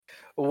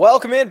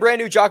Welcome in,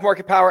 brand new Jock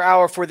Market Power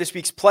Hour for this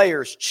week's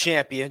Players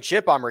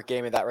Championship. I'm Rick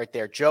Gaming, that right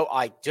there. Joe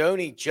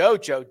Idoni,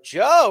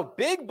 Joe,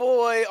 big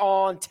boy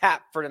on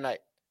tap for tonight.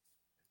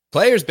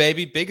 Players,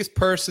 baby, biggest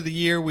purse of the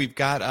year. We've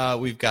got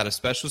a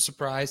special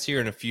surprise here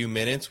in a few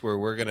minutes where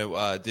we're going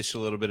to dish a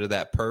little bit of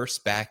that purse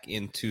back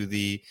into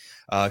the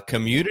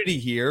community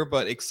here.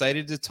 But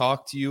excited to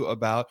talk to you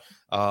about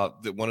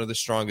one of the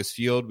strongest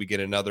field. We get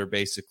another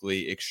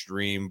basically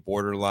extreme,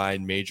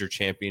 borderline, major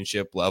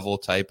championship level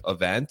type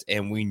event,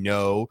 and we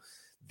know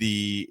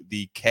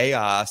the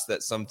chaos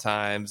that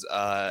sometimes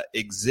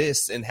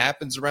exists and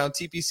happens around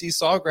TPC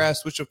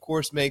Sawgrass, which of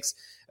course makes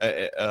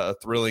a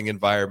thrilling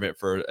environment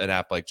for an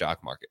app like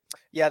Jock Market.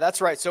 Yeah, that's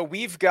right. So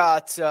we've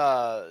got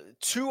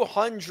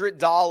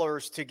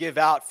 $200 to give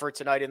out for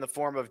tonight in the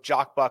form of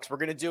Jock Bucks. We're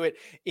going to do it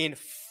in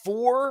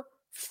 4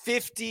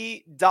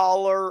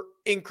 $50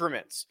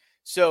 increments.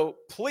 So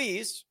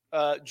please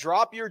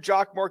drop your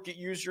Jock Market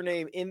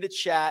username in the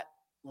chat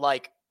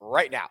like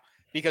right now,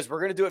 because we're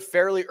going to do it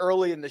fairly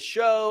early in the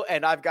show,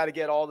 and I've got to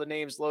get all the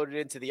names loaded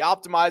into the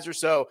optimizer.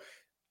 So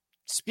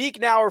speak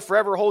now or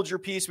forever hold your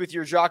peace with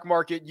your Jock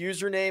Market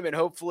username, and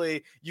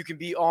hopefully you can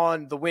be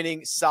on the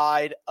winning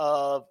side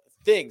of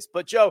things.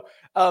 But Joe,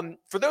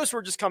 for those who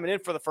are just coming in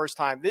for the first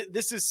time,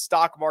 this is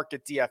Stock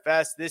Market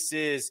DFS. This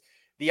is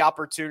the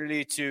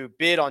opportunity to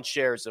bid on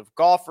shares of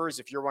golfers.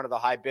 If you're one of the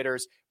high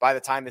bidders, by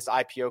the time this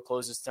IPO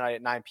closes tonight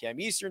at 9 p.m.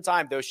 Eastern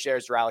time, those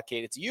shares are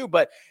allocated to you.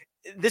 But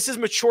this has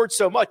matured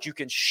so much. You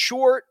can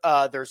short,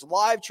 there's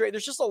live trade.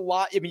 There's just a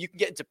lot. I mean, you can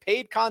get into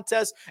paid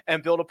contests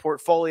and build a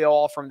portfolio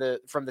all from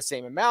the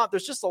same amount.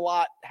 There's just a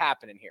lot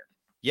happening here.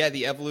 Yeah,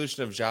 the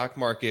evolution of Jock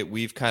Market,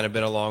 we've kind of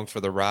been along for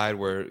the ride.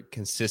 We're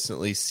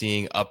consistently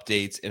seeing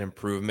updates and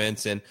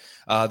improvements. And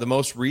the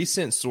most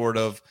recent sort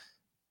of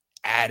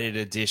added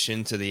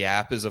addition to the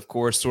app is, of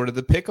course, sort of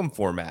the pick'em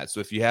format.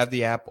 So if you have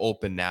the app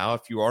open now,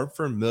 if you aren't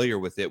familiar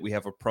with it, we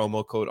have a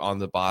promo code on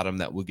the bottom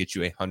that will get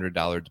you a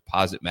 $100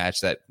 deposit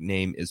match. That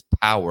name is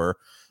Power,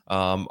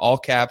 all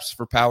caps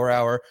for Power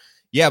Hour.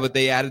 Yeah, but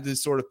they added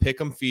this sort of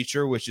pick'em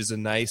feature, which is a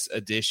nice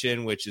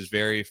addition, which is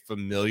very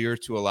familiar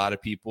to a lot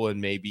of people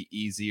and maybe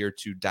easier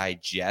to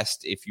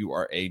digest if you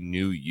are a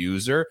new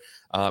user.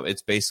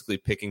 It's basically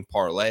picking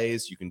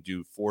parlays. You can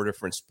do 4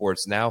 different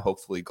sports now.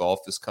 Hopefully golf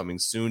is coming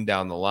soon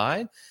down the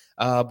line.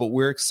 But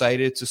we're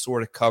excited to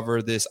sort of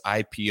cover this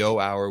IPO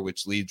hour,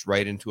 which leads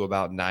right into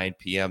about 9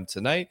 p.m.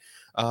 tonight,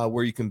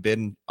 where you can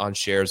bid on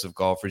shares of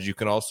golfers. You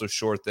can also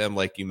short them,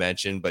 like you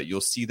mentioned, but you'll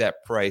see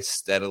that price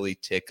steadily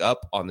tick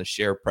up on the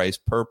share price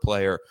per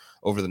player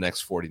over the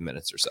next 40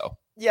 minutes or so.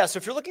 Yeah, so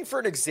if you're looking for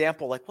an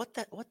example, like what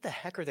the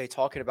heck are they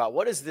talking about?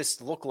 What does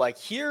this look like?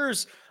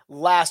 Here's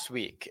last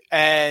week,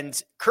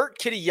 and Kurt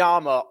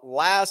Kitayama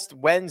last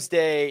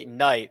Wednesday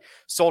night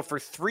sold for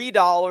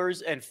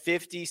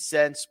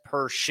 $3.50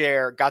 per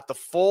share, got the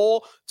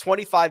full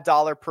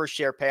 $25 per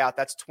share payout.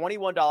 That's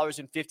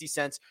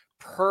 $21.50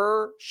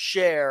 per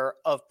share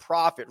of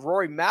profit.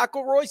 Rory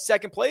McIlroy,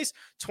 second place,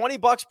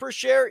 $20 per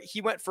share.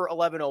 He went for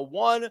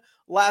 $11.01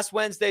 last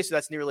Wednesday, so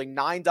that's nearly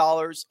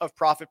 $9 of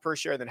profit per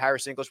share. And then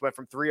Harris English went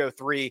from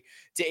 $3.03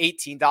 to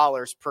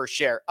 $18 per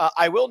share.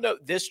 I will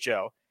note this,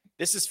 Joe.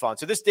 This is fun.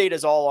 So this data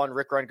is all on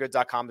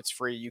rickrungood.com. It's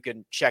free. You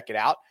can check it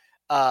out.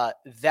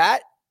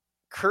 That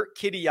Kurt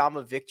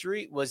Kitayama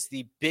victory was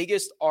the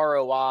biggest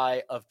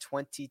ROI of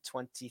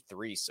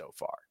 2023 so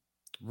far.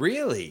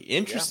 Really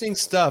interesting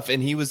stuff.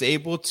 And he was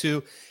able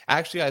to,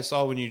 actually, I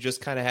saw when you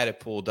just kind of had it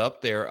pulled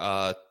up there,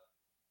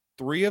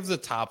 3 of the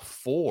top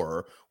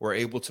 4 were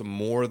able to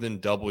more than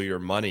double your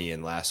money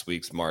in last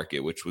week's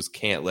market, which was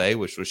Cantlay,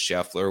 which was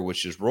Scheffler,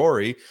 which is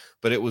Rory.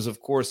 But it was, of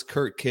course,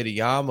 Kurt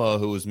Kitayama,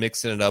 who was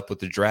mixing it up with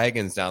the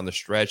Dragons down the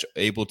stretch,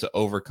 able to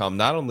overcome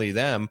not only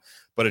them,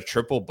 but a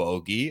triple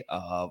bogey,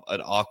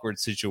 an awkward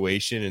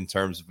situation in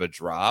terms of a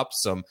drop,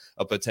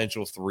 a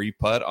potential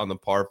 3-putt on the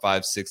par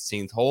 5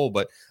 16th hole.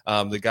 But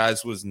the guy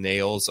was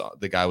nails.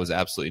 The guy was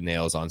absolutely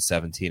nails on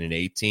 17 and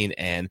 18.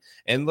 And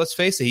let's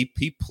face it,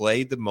 he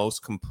played the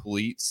most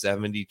complete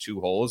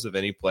 72 holes of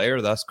any player,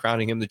 thus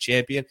crowning him the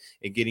champion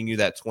and getting you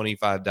that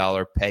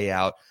 $25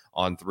 payout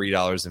on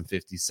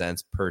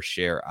 $3.50 per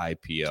share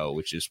IPO,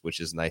 which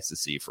is nice to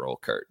see for old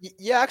Kurt.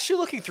 Yeah, actually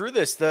looking through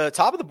this, the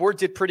top of the board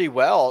did pretty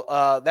well.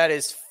 That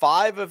is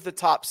 5 of the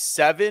top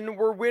 7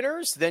 were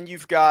winners. Then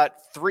you've got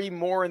 3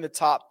 more in the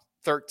top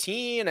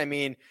 13. I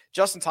mean,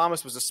 Justin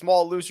Thomas was a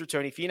small loser.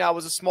 Tony Finau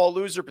was a small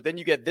loser, but then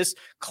you get this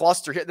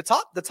cluster here. The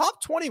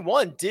top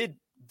 21 did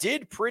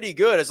pretty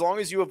good as long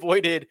as you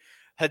avoided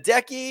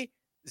Hideki,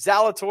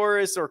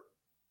 Zalatoris, or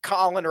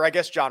Colin, or I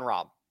guess Jon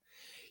Rahm.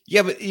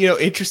 Yeah, but,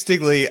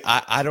 interestingly,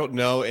 I don't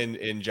know.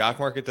 And Jock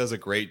Market does a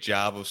great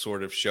job of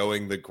sort of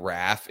showing the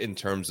graph in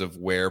terms of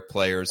where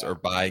players are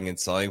buying and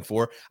selling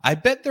for. I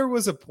bet there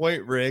was a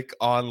point, Rick,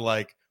 on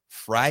like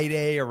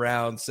Friday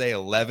around, say,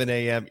 11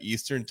 a.m.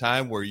 Eastern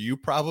time where you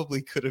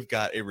probably could have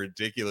got a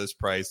ridiculous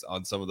price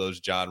on some of those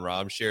Jon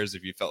Rahm shares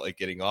if you felt like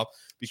getting off,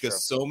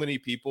 because so many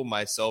people,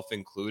 myself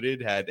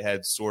included,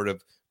 had sort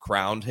of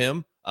crowned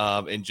him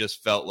and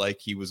just felt like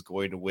he was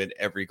going to win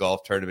every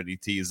golf tournament he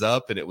tees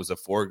up, and it was a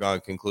foregone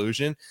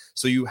conclusion.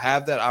 So you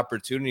have that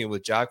opportunity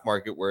with Jock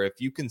Market where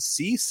if you can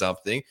see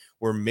something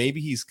where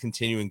maybe he's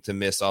continuing to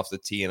miss off the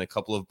tee and a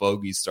couple of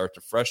bogeys start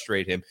to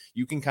frustrate him,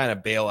 you can kind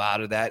of bail out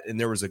of that. And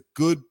there was a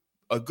good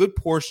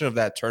portion of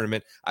that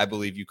tournament, I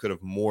believe you could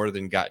have more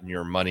than gotten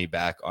your money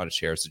back on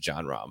shares of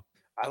Jon Rahm.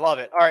 I love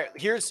it. All right,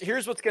 here's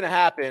what's going to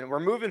happen.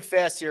 We're moving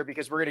fast here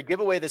because we're going to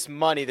give away this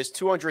money, this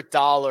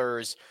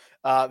 $200,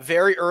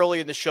 very early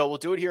in the show. We'll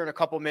do it here in a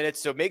couple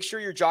minutes. So make sure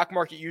your Jock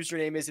Market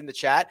username is in the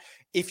chat.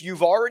 If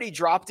you've already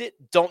dropped it,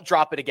 don't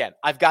drop it again.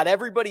 I've got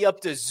everybody up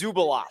to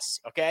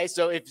Zubalas. Okay,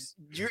 so if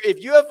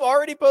you have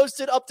already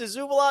posted up to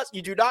Zubalas,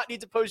 you do not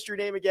need to post your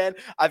name again.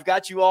 I've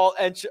got you all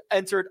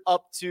entered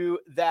up to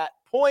that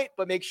point,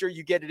 but make sure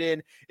you get it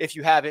in if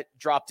you haven't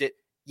dropped it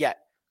yet.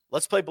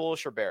 Let's play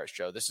bullish or bearish,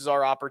 Joe. This is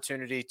our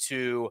opportunity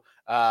to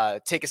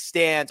take a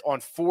stand on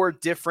 4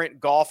 different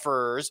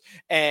golfers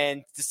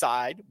and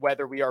decide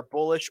whether we are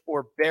bullish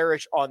or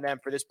bearish on them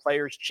for this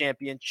Players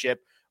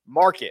Championship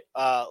market.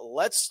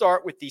 Let's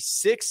start with the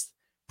 6th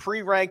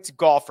pre-ranked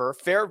golfer.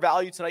 Fair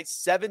value tonight,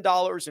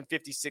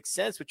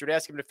 $7.56, which would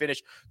ask him to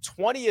finish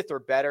 20th or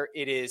better.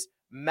 It is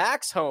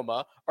Max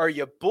Homa. Are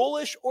you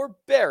bullish or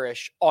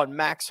bearish on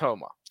Max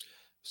Homa?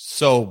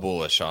 So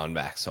bullish on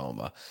Max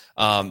Homa.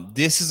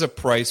 This is a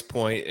price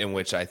point in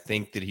which I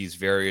think that he's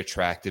very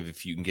attractive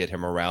if you can get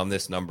him around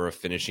this number of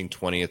finishing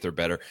 20th or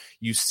better.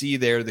 You see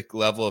there the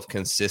level of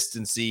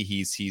consistency.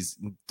 He's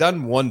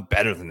done one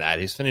better than that.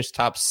 He's finished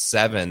top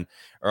 7,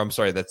 or I'm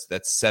sorry,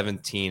 that's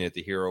 17 at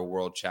the Hero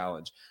World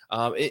Challenge.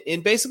 In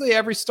basically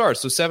every start.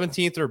 So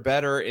 17th or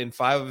better in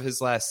 5 of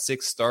his last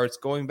 6 starts.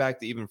 Going back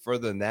to even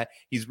further than that,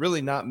 he's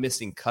really not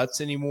missing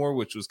cuts anymore,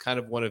 which was kind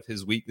of one of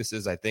his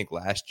weaknesses, I think,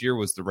 last year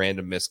was the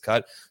random missed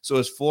cut. So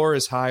his floor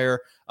is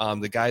higher.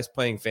 The guy's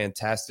playing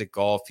fantastic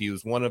golf. He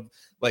was one of,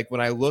 like,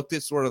 when I looked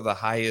at sort of the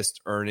highest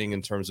earning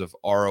in terms of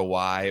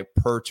ROI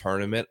per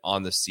tournament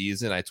on the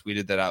season, I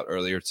tweeted that out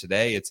earlier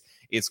today.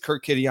 It's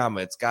Kurt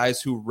Kitayama. It's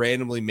guys who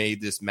randomly made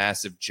this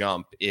massive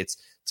jump. It's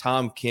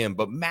Tom Kim,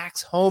 but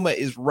Max Homa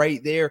is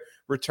right there,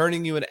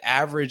 returning you an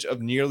average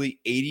of nearly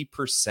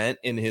 80%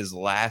 in his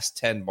last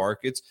 10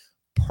 markets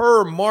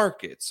per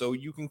market. So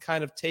you can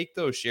kind of take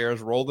those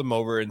shares, roll them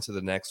over into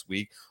the next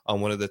week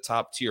on one of the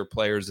top tier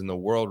players in the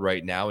world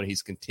right now, and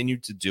he's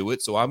continued to do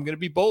it. So I'm going to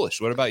be bullish.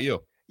 What about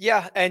you?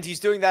 Yeah, and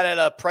he's doing that at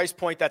a price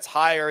point that's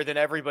higher than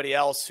everybody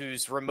else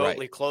who's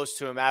remotely close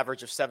to him,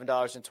 average of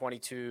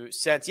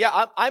 $7.22.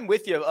 Yeah, I'm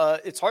with you.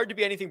 It's hard to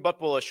be anything but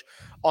bullish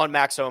on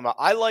Max Homa.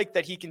 I like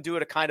that he can do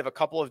it a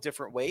couple of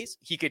different ways.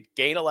 He could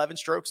gain 11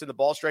 strokes in the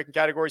ball striking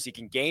categories. He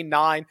can gain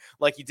 9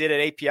 like he did at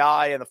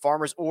API and the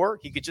Farmers, or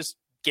he could just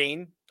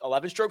gain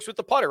 11 strokes with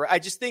the putter. I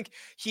just think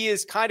he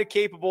is kind of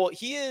capable.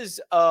 He is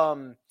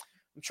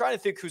I'm trying to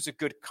think who's a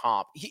good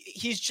comp.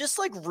 He's just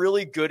like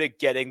really good at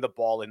getting the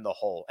ball in the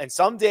hole. And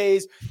some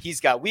days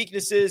he's got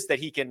weaknesses that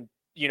he can,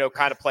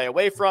 kind of play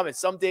away from. And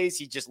some days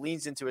he just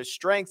leans into his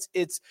strengths.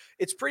 It's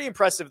pretty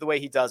impressive the way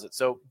he does it.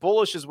 So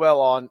bullish as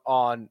well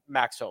on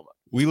Max Homa.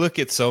 We look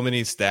at so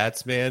many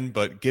stats, man,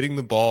 but getting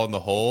the ball in the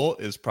hole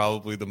is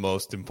probably the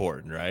most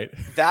important, right?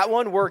 That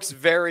one works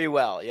very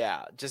well.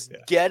 Yeah.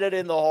 Get it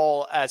in the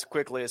hole as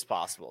quickly as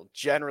possible.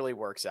 Generally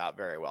works out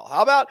very well.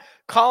 How about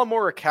Collin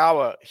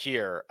Morikawa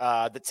here?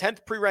 The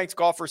 10th pre-ranked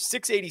golfer,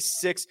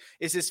 686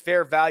 is his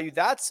fair value.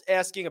 That's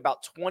asking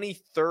about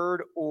 23rd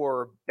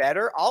or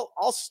better.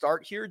 I'll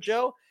start here,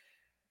 Joe.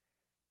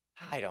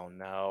 I don't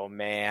know,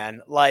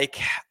 man.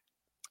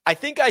 I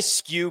think I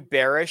skew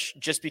bearish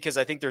just because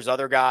I think there's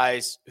other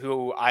guys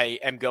who I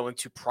am going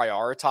to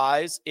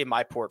prioritize in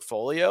my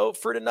portfolio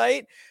for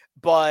tonight,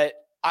 but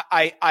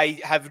I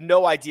have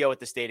no idea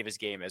what the state of his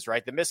game is,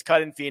 right? The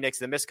miscut in Phoenix,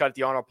 the miscut at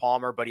the Arnold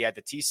Palmer, but he had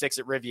the T6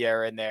 at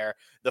Riviera in there,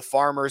 the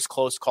Farmers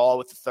close call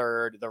with the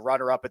 3rd, the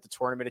runner-up at the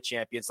Tournament of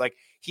Champions.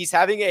 He's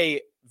having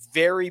a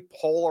very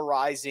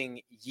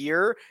polarizing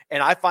year,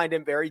 and I find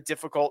him very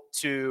difficult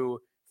to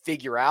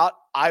figure out.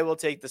 I will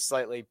take the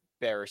slightly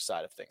bearish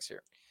side of things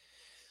here.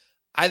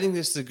 I think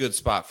this is a good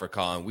spot for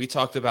Collin. We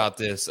talked about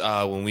this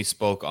when we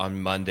spoke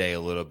on Monday a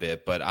little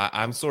bit, but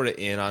I'm sort of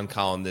in on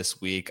Collin this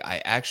week. I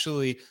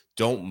actually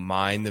don't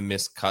mind the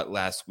missed cut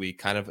last week,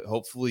 kind of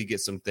hopefully get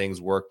some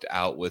things worked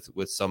out with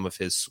some of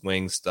his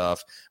swing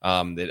stuff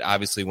that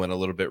obviously went a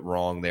little bit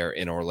wrong there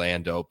in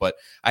Orlando. But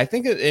I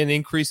think an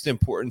increased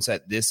importance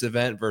at this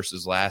event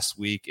versus last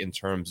week in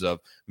terms of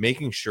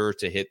making sure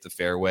to hit the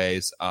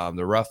fairways.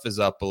 The rough is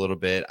up a little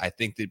bit. I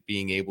think that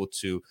being able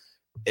to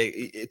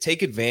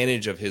take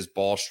advantage of his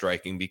ball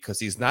striking, because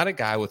he's not a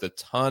guy with a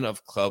ton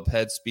of club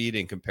head speed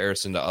in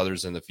comparison to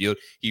others in the field.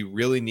 He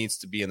really needs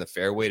to be in the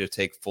fairway to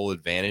take full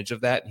advantage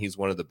of that. And he's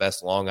one of the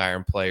best long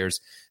iron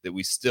players that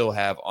we still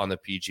have on the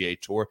PGA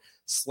Tour.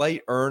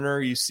 Slight earner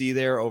you see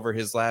there over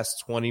his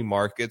last 20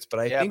 markets,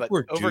 but I think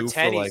we're due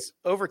for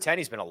over 10.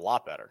 He's been a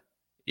lot better.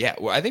 Yeah,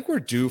 well, I think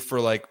we're due for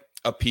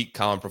a peak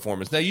Collin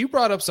performance. Now you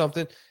brought up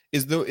something.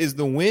 Is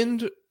the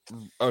wind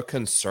a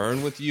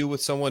concern with you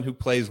with someone who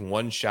plays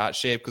one shot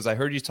shape? Because I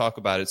heard you talk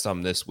about it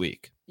some this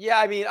week. Yeah,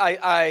 I mean,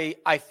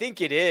 I think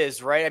it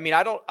is, right? I mean,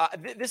 I don't.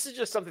 This is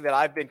just something that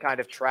I've been kind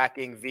of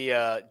tracking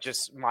via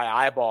just my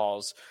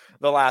eyeballs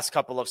the last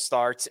couple of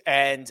starts,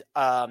 and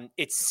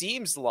it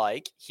seems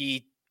like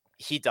he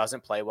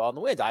doesn't play well in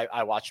the wind.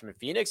 I watched him in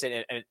Phoenix,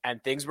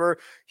 and things were,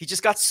 he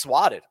just got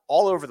swatted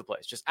all over the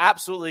place, just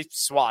absolutely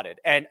swatted.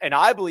 And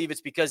I believe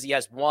it's because he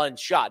has one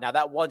shot. Now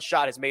that one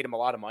shot has made him a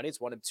lot of money. It's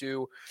won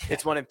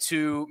him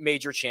two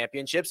major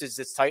championships. It's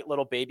this tight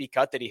little baby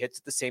cut that he hits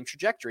at the same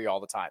trajectory all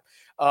the time.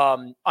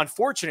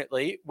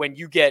 Unfortunately, when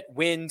you get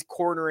wind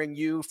cornering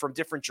you from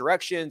different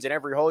directions and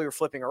every hole you're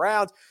flipping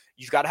around,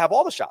 you've got to have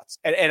all the shots.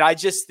 And I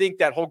just think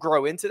that he'll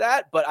grow into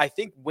that. But I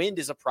think wind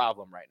is a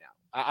problem right now.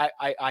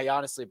 I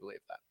honestly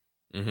believe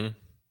that. Mm-hmm.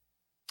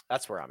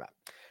 That's where I'm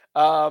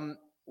at.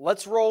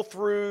 Let's roll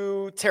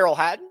through Tyrrell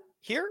Hatton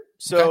here.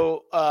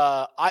 So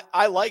okay.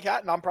 I like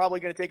Hatton. I'm probably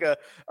going to take a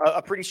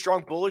pretty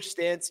strong bullish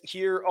stance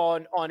here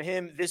on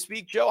him this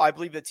week, Joe. I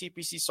believe that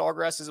TPC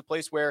Sawgrass is a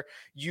place where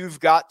you've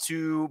got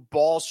to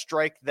ball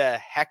strike the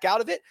heck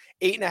out of it.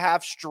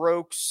 8.5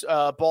 strokes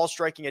ball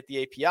striking at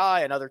the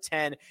API, another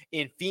 10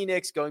 in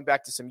Phoenix, going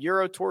back to some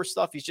Euro Tour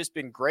stuff. He's just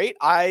been great.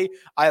 I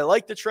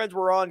like the trends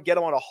we're on. Get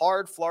him on a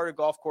hard Florida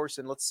golf course,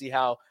 and let's see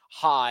how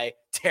high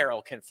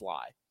Tyrrell can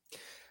fly.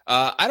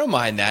 I don't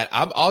mind that.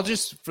 I'll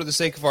just, for the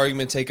sake of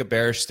argument, take a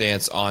bearish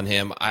stance on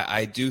him.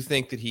 I do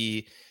think that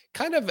he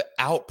kind of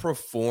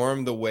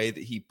outperformed the way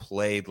that he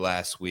played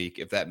last week,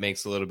 if that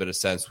makes a little bit of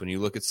sense when you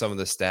look at some of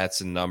the stats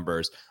and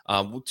numbers.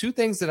 Two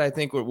things that I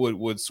think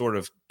would sort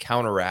of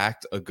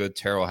counteract a good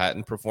Tyrrell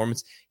Hatton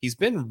performance. He's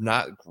been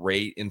not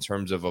great in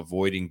terms of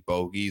avoiding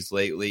bogeys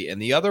lately.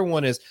 And the other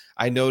one is,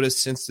 I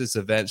noticed since this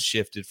event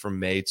shifted from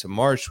May to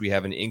March, we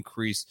have an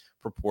increased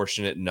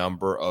proportionate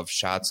number of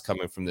shots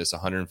coming from this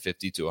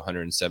 150 to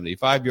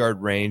 175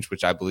 yard range,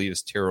 which I believe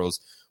is Tyrrell's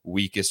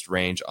weakest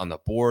range on the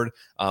board.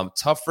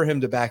 Tough for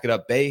him to back it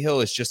up. Bay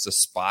Hill is just a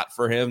spot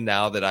for him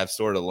now that I've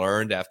sort of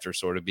learned after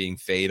sort of being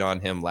fade on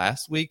him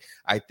last week.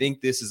 I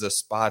think this is a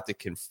spot that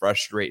can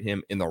frustrate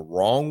him in the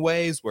wrong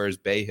ways, whereas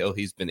Bay Hill,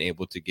 he's been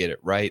able to get it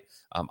right.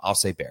 I'll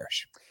say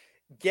bearish.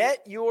 Get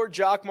your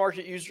Jock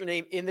Market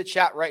username in the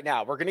chat right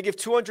now. We're going to give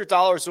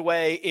 $200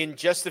 away in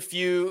just a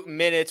few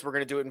minutes. We're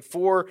going to do it in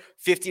 4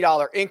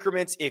 $50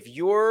 increments. If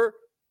your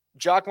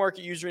Jock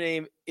Market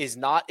username is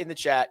not in the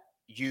chat,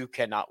 you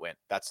cannot win.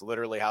 That's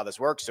literally how this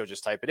works. So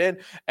just type it in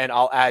and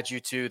I'll add you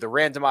to the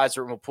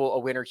randomizer and we'll pull a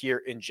winner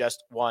here in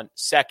just 1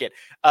 second.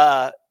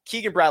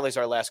 Keegan Bradley's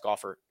our last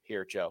golfer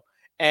here, Joe.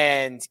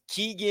 And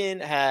Keegan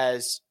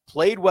has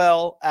played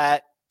well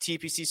at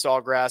TPC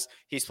Sawgrass.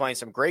 He's playing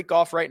some great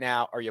golf right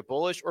now. Are you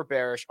bullish or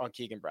bearish on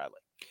Keegan Bradley?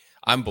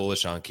 I'm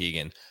bullish on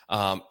Keegan.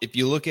 If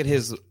you look at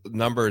his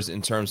numbers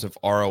in terms of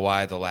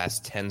ROI the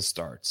last 10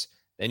 starts,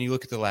 then you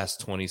look at the last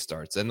 20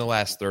 starts, then the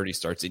last 30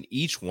 starts. In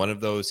each one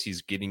of those,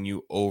 he's getting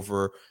you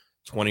over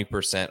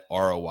 20%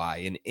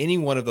 ROI in any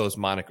one of those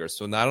monikers.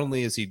 So not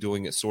only is he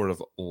doing it sort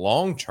of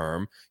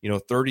long-term,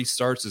 30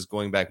 starts is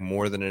going back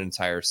more than an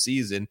entire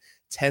season.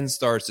 10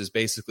 starts is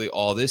basically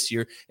all this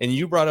year. And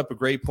you brought up a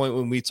great point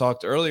when we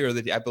talked earlier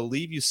that I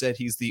believe you said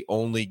he's the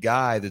only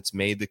guy that's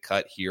made the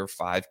cut here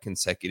 5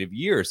 consecutive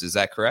years. Is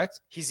that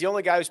correct? He's the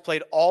only guy who's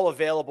played all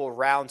available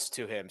rounds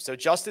to him. So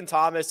Justin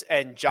Thomas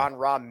and John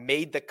Rahm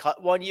made the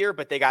cut one year,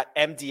 but they got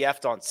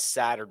MDF'd on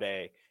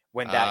Saturday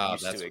when that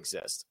used to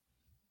exist.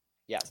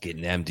 Yes.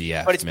 Getting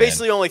MDF. But it's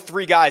basically only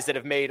 3 guys that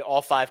have made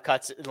all 5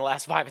 cuts in the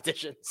last 5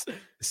 editions.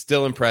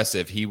 Still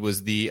impressive. He was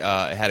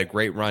had a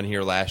great run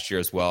here last year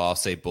as well. I'll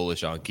say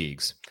bullish on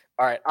Keegs.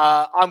 All right.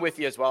 I'm with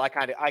you as well. I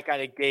kind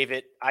of gave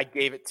it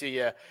to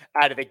you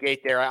out of the gate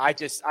there. I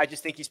just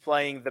think he's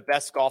playing the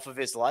best golf of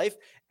his life.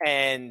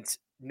 And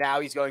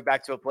now he's going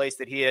back to a place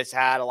that he has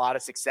had a lot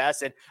of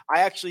success. And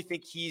I actually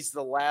think he's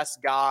the last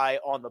guy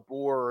on the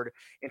board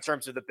in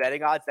terms of the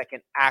betting odds that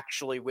can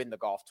actually win the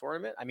golf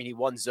tournament. I mean, he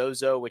won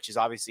Zozo, which is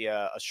obviously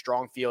a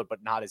strong field,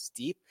 but not as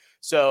deep.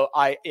 So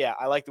I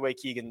like the way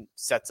Keegan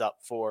sets up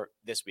for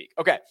this week.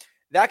 Okay.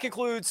 That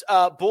concludes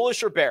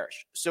bullish or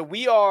bearish. So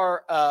we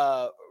are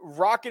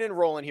rocking and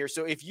rolling here.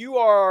 So if you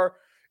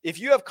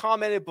have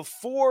commented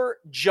before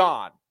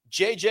John,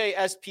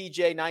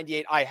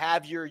 JJSPJ98, I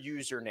have your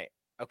username.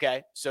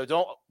 Okay, so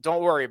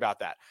don't worry about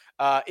that.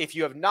 If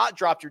you have not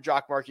dropped your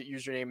Jock Market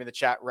username in the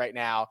chat right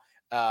now,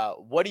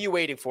 what are you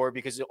waiting for?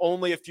 Because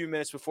only a few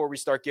minutes before we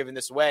start giving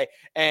this away.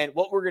 And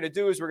what we're going to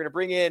do is we're going to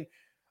bring in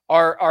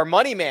our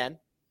money man,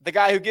 the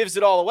guy who gives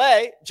it all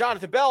away,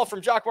 Jonathan Bell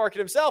from Jock Market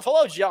himself.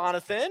 Hello,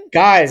 Jonathan.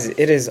 Guys,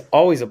 it is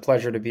always a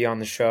pleasure to be on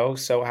the show.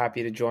 So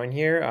happy to join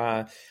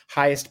here.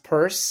 Highest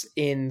purse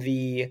in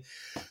the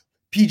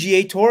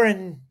PGA Tour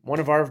and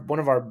one of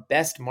our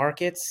best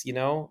markets,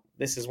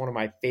 This is one of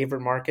my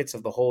favorite markets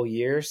of the whole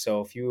year. So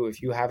if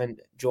you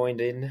haven't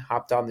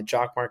hopped on the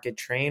Jock Market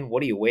train,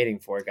 what are you waiting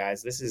for,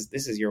 guys? This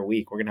is your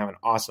week. We're gonna have an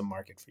awesome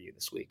market for you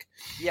this week.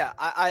 Yeah,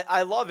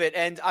 I love it.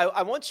 And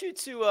I want you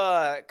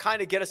to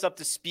kind of get us up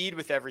to speed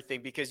with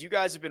everything, because you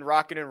guys have been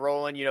rocking and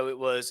rolling. You know, it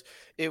was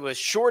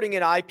shorting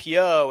an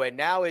IPO, and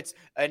now it's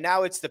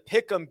the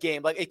pick'em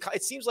game. Like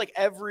it seems like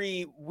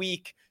every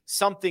week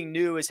something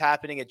new is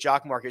happening at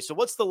Jock Market. So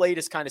what's the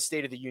latest kind of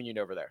state of the union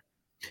over there?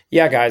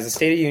 Yeah, guys, the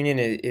State of the Union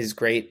is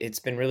great. It's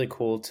been really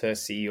cool to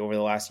see over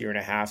the last year and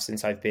a half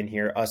since I've been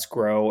here, us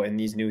grow and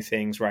these new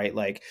things, right?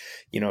 Like,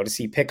 to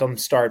see Pick'em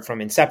start from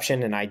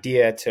inception and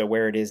idea to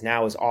where it is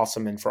now is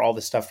awesome. And for all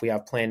the stuff we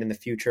have planned in the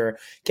future,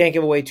 can't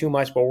give away too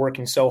much, but we're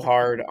working so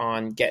hard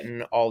on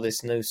getting all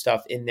this new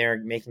stuff in there,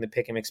 making the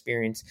Pick'em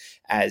experience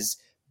as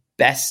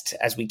best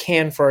as we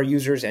can for our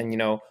users. And,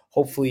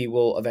 hopefully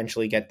we'll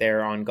eventually get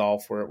there on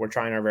golf. We're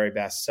trying our very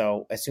best.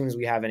 So as soon as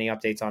we have any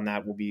updates on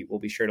that, we'll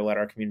be sure to let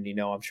our community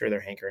know. I'm sure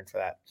they're hankering for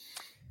that.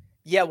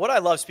 Yeah, what I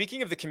love,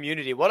 speaking of the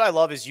community, what I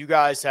love is you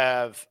guys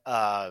have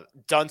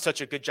done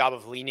such a good job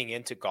of leaning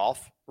into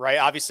golf, right?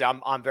 Obviously,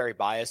 I'm very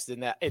biased in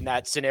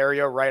that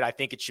scenario, right? I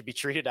think it should be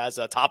treated as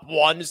a top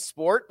one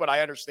sport, but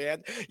I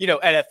understand,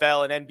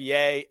 NFL and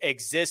NBA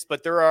exist,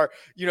 but there are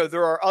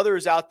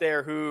others out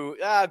there who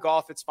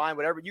golf, it's fine,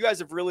 whatever. You guys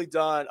have really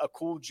done a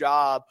cool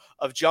job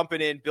of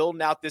jumping in,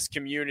 building out this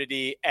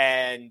community,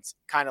 and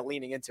kind of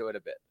leaning into it a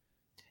bit.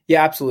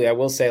 Yeah, absolutely. I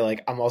will say,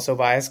 I'm also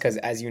biased because,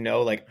 as you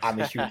know, I'm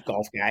a huge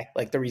golf guy.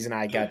 The reason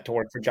I got to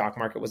work for Jock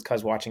Market was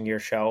because watching your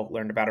show,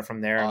 learned about it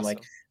from there. Awesome. And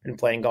been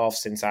playing golf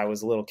since I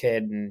was a little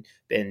kid, and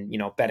been,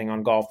 betting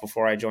on golf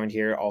before I joined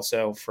here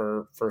also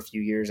for a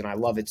few years. And I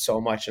love it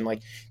so much. And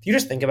if you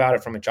just think about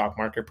it from a Jock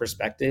Market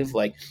perspective,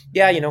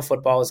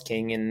 football is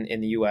king in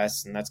the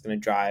US, and that's going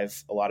to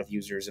drive a lot of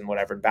users and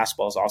whatever. And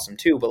basketball is awesome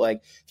too. But if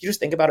you just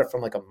think about it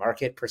from a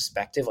market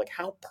perspective,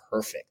 how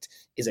perfect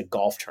is a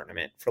golf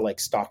tournament for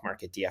stock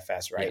market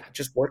DFS, right? Yeah. It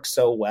just works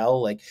so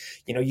well.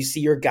 You see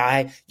your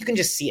guy, you can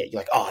just see it. You're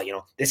like, oh,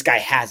 this guy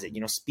has it.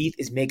 Spieth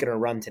is making a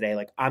run today.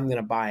 I'm going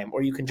to buy him.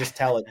 Or you can just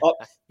tell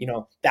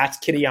that's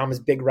Kitayama's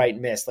big right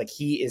miss.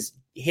 He is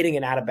hitting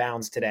it out of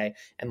bounds today,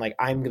 and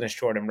I'm going to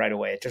short him right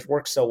away. It just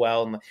works so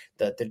well. And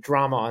the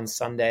drama on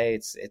Sunday,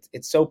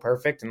 it's so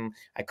perfect. And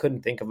I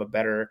couldn't think of a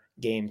better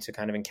game to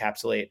kind of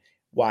encapsulate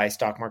why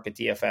stock market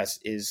DFS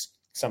is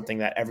something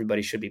that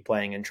everybody should be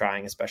playing and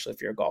trying, especially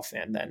if you're a golf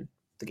fan, than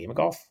the game of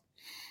golf.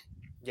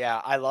 Yeah,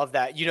 I love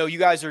that. You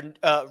guys are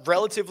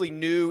relatively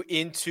new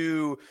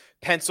into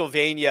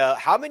Pennsylvania.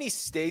 How many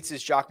states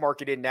is Jock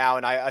Market in now?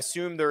 And I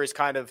assume there is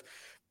kind of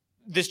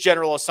this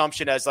general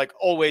assumption as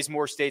always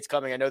more states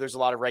coming. I know there's a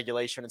lot of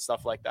regulation and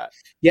stuff like that.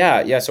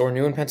 Yeah. So we're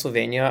new in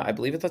Pennsylvania. I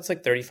believe that's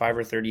 35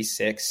 or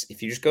 36.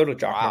 If you just go to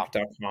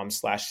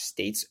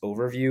jockmarket.com/states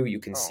overview, you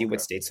can see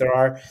what states there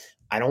are.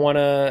 I don't want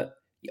to,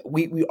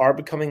 we are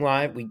becoming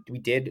live. We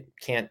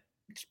can't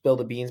spill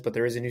the beans, but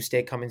there is a new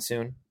state coming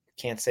soon.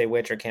 Can't say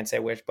which,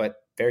 but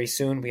very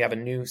soon we have a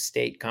new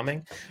state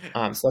coming.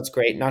 So that's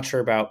great. Not sure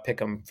about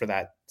Pick'em for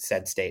that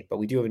said state, but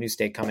we do have a new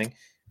state coming.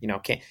 Don't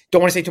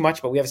want to say too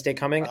much, but we have a state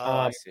coming.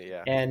 I see,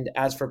 yeah. And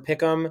as for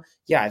Pick'em,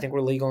 I think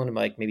we're legal in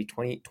maybe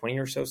 20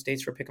 or so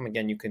states for Pick'em.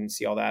 Again, you can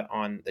see all that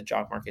on the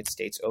Jock Market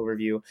States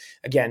overview.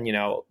 Again,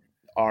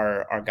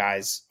 our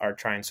guys are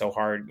trying so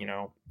hard,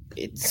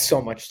 it's so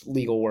much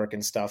legal work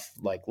and stuff.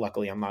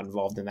 Luckily I'm not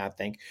involved in that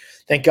thing.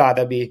 Thank God.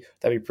 That'd be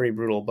pretty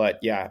brutal. But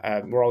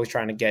we're always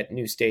trying to get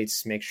new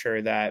states, make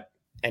sure that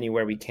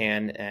anywhere we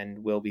can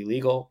and will be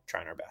legal,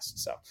 trying our best.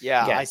 So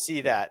yeah, again, I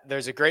see that.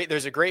 There's a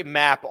great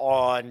map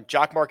on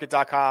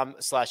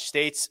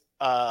jockmarket.com/states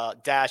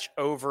dash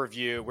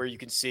overview where you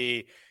can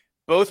see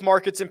both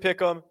markets in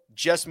Pick'em,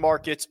 just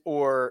markets,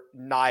 or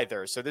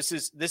neither. So this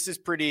is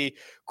pretty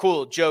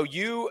cool. Joe,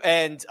 you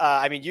and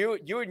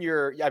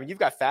you've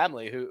got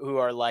family who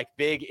are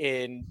big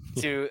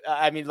into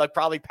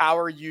probably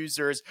power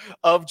users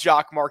of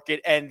Jock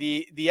Market, and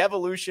the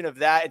evolution of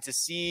that, and to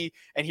see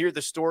and hear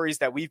the stories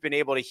that we've been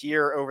able to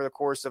hear over the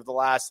course of the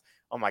last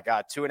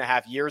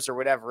 2.5 years or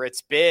whatever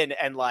it's been.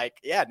 And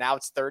now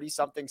it's 30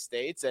 something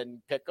states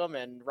and Pick'em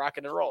and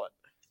rocking and rolling.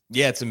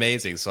 Yeah, it's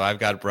amazing. So I've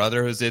got a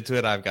brother who's into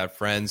it. I've got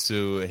friends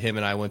who him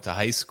and I went to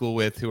high school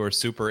with who are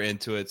super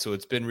into it. So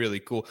it's been really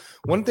cool.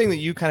 One thing that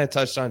you kind of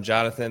touched on,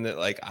 Jonathan,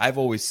 that I've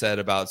always said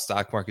about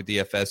stock market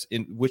DFS,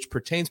 which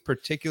pertains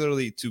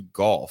particularly to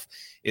golf,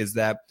 is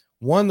that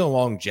one, the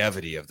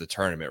longevity of the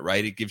tournament,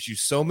 right? It gives you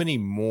so many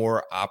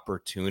more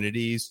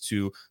opportunities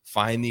to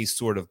find these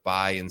sort of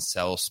buy and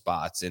sell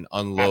spots and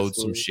unload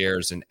some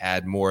shares and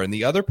add more. And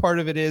the other part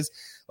of it is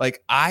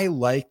I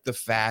like the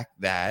fact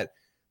that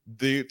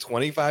the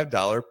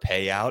 $25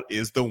 payout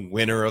is the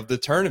winner of the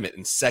tournament,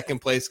 and second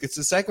place gets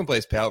the second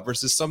place payout,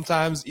 versus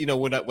sometimes,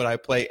 when I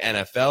play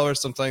NFL or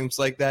sometimes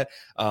like that,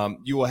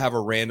 you will have a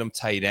random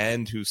tight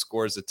end who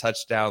scores a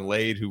touchdown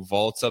late, who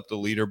vaults up the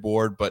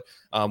leaderboard, but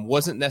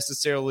wasn't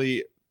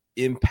necessarily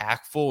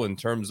impactful in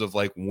terms of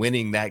like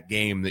winning that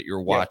game that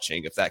you're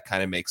watching, if that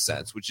kind of makes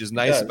sense, which is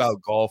nice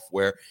about golf,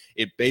 where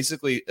it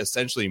basically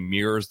essentially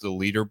mirrors the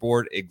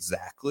leaderboard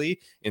exactly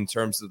in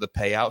terms of the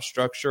payout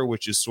structure,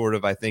 which is sort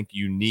of, I think,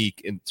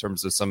 unique in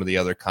terms of some of the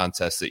other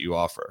contests that you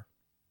offer.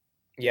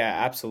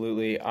 Yeah,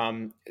 absolutely.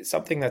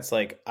 Something that's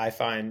like I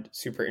find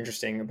super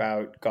interesting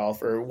about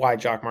golf, or why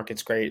Jock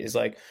Market's great, is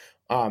like,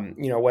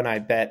 when I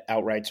bet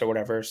outrights or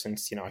whatever,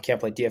 since, I can't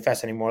play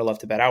DFS anymore, I love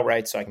to bet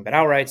outrights, so I can bet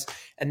outrights.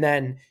 And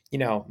then,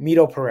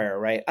 Mito Pereira,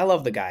 right? I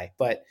love the guy,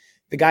 but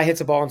the guy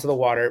hits a ball into the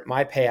water.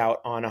 My payout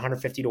on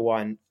 150 to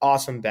 1,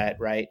 awesome bet,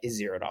 right,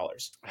 is $0.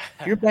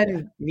 If you're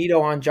betting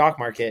Mito on Jock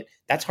Market,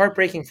 that's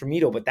heartbreaking for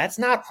Mito, but that's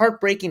not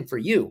heartbreaking for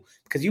you,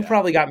 because you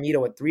probably got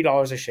Mito at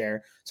 $3 a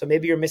share. So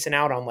maybe you're missing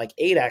out on like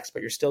 8x,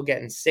 but you're still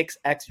getting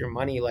 6x your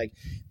money. Like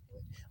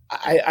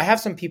I have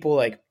some people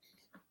like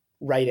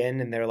write in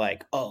and they're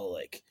like, oh,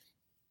 like,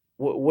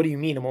 what do you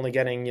mean? I'm only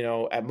getting,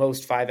 at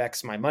most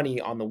 5x my money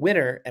on the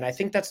winner. And I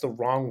think that's the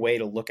wrong way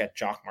to look at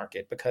Jock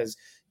Market, because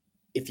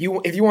if you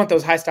want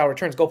those high style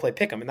returns, go play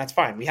Pick'em, and that's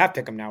fine. We have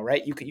Pick'em now,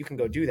 right? You can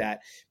go do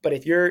that. But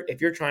if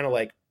you're trying to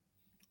like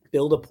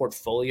build a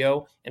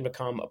portfolio and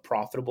become a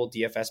profitable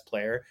DFS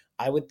player,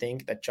 I would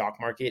think that Jock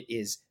Market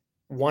is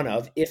one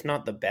of, if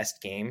not the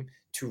best game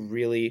to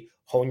really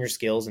hone your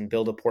skills and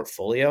build a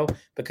portfolio,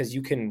 because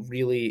you can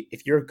really,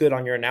 if you're good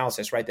on your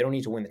analysis, right, they don't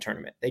need to win the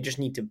tournament. They just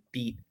need to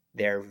beat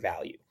their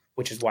value,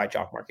 which is why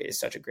Jock Market is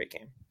such a great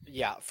game.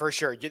 Yeah, for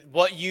sure.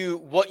 What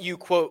you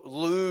quote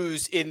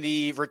lose in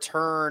the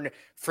return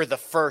for the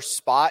first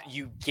spot,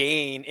 you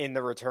gain in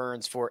the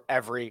returns for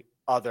every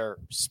other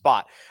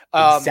spot.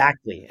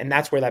 Exactly. And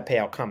that's where that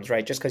payout comes,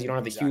 right? Just because you don't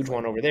have the huge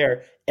one over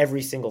there,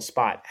 every single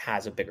spot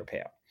has a bigger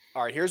payout.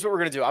 All right, here's what we're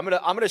going to do. I'm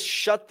going to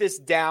shut this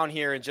down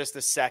here in just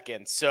a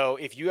second. So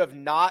if you have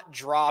not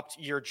dropped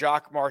your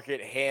Jock Market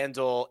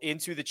handle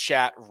into the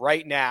chat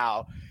right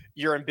now,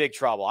 you're in big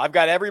trouble. I've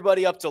got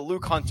everybody up to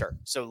Luke Hunter.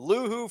 So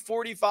Luhu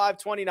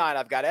 4529.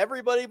 I've got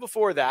everybody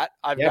before that.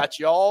 I've got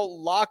you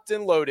all locked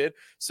and loaded.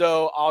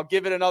 So I'll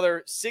give it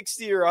another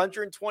 60 or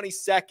 120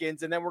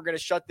 seconds, and then we're going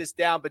to shut this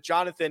down. But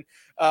Jonathan,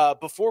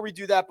 before we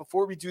do that,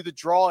 before we do the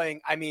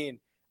drawing, I mean,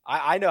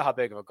 I know how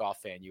big of a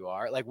golf fan you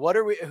are. Like,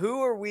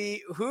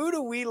 who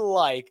do we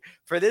like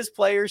for this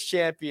Players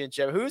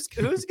Championship? Who's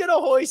going to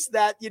hoist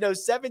that,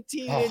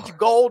 17-inch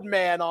gold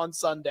man on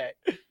Sunday?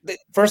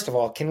 First of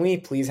all, can we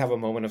please have a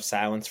moment of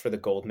silence for the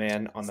gold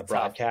man on the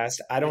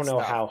broadcast? I don't know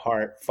how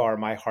far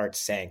my heart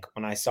sank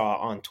when I saw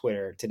on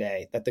Twitter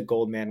today that the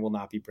gold man will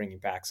not be bringing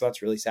back. So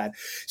that's really sad.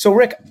 So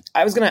Rick,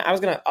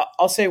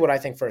 I'll say what I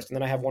think first, and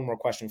then I have one more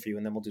question for you,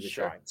 and then we'll do the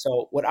drawing.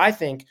 So what I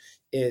think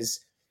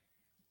is,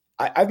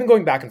 I've been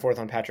going back and forth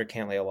on Patrick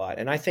Cantlay a lot,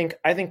 and I think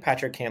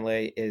Patrick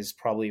Cantlay is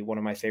probably one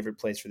of my favorite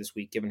plays for this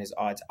week, given his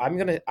odds.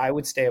 I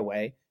would stay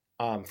away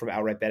from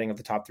outright betting of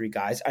the top three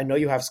guys. I know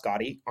you have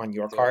Scotty on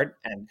your card,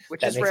 and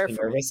which that is makes rare me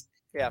for nervous.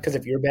 Yeah, because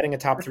if you're betting a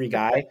top three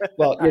guy,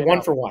 well, you're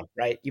 1 for 1,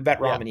 right? You bet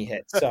Rahm and he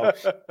hits. So,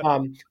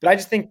 but I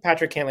just think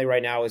Patrick Cantlay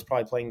right now is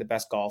probably playing the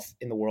best golf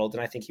in the world,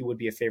 and I think he would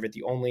be a favorite.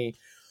 The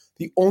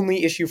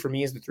only issue for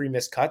me is the 3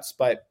 missed cuts,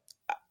 but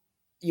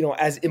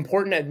as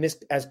important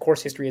as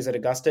course history is at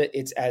Augusta,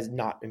 it's as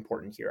not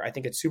important here. I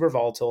think it's super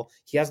volatile.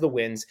 He has the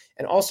wins.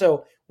 And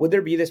also, would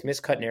there be this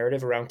miscut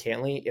narrative around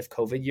Cantlay if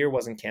COVID year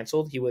wasn't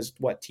canceled? He was,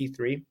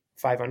 T3,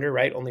 5 under,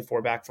 right? Only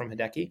 4 back from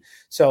Hideki.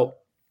 So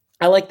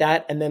I like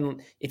that. And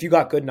then if you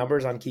got good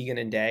numbers on Keegan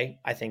and Day,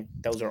 I think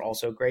those are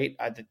also great.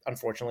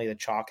 Unfortunately, the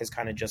chalk has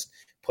kind of just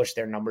pushed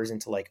their numbers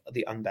into like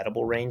the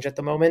unbettable range at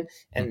the moment.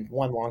 And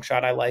one long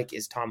shot I like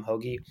is Tom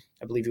Hoge.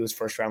 I believe he was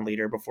first round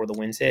leader before the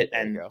wins hit,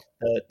 and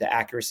the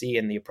accuracy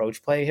and the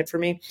approach play hit for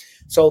me.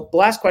 So the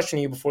last question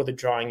to you before the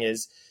drawing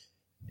is,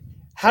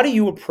 how do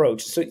you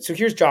approach? So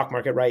here's Jock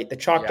Market, right? The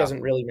chalk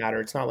doesn't really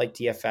matter. It's not like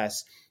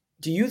DFS.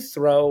 Do you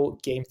throw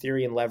game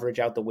theory and leverage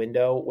out the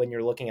window when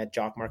you're looking at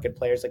Jock Market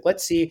players? Like,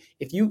 let's see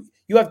if you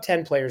have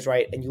 10 players,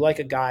 right? And you like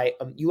a guy,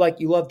 you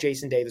love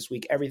Jason Day this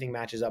week. Everything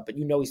matches up, but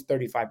he's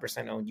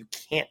 35% owned. You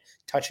can't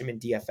touch him in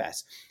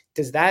DFS.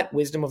 Does that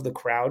wisdom of the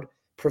crowd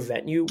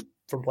prevent you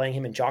from playing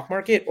him in Jock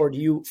Market, or do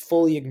you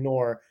fully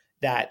ignore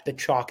that the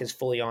chalk is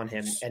fully on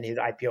him and his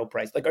IPO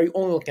price? Like, are you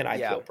only looking at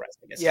IPO price?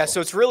 I guess. Yeah. So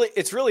it's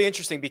really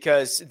interesting,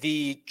 because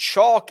the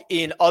chalk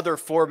in other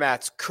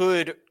formats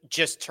could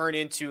just turn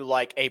into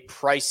like a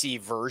pricey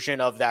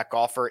version of that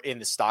golfer in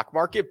the stock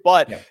market.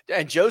 But,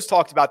 and Joe's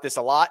talked about this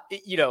a lot,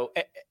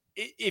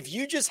 if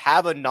you just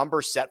have a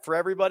number set for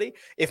everybody,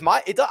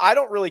 I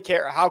don't really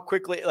care how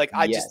quickly,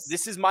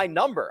 this is my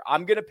number.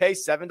 I'm going to pay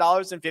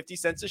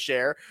 $7.50 a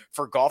share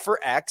for golfer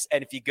X.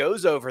 And if he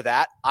goes over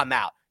that, I'm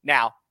out.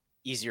 Now,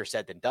 easier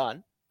said than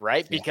done,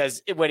 right?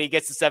 Because when he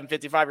gets to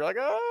 755, you're like,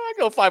 I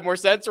go 5 more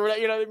cents or whatever,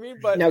 you know what I mean?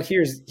 But now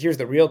here's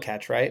the real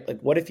catch, right?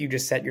 Like, what if you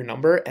just set your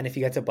number, and if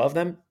he gets above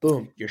them,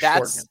 boom, you're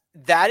shorting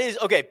him. That is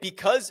okay,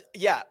 because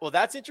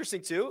that's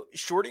interesting too,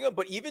 shorting him.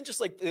 But even just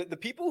like the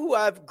people who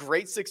have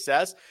great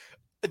success,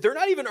 they're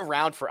not even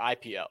around for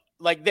IPO.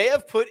 Like they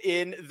have put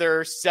in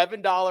their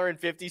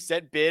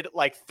 $7.50 bid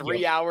like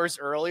 3 hours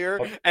earlier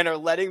and are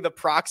letting the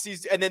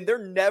proxies, and then they're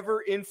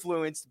never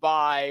influenced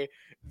by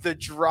the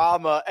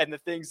drama and the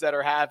things that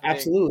are happening.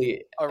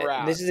 Absolutely. Around.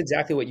 And this is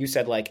exactly what you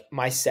said. Like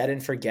my set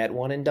and forget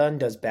one and done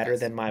does better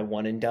than my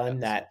one and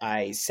done that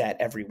I set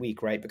every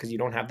week, right? Because you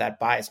don't have that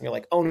bias and you're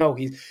like, oh no,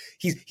 he's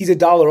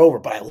 $1 over,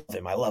 but I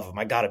love him.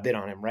 I got a bid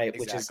on him, right?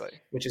 Exactly.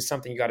 Which is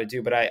something you got to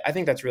do. But I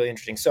think that's really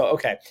interesting. So,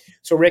 okay.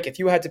 So Rick, if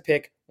you had to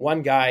pick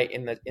one guy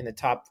in the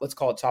top, let's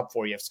call it top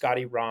 4, you have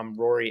Scotty, Rahm,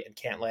 Rory, and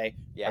Cantlay.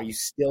 Yeah. Are you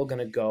still going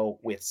to go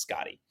with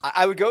Scotty?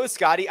 I would go with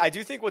Scotty. I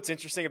do think what's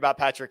interesting about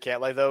Patrick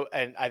Cantlay though,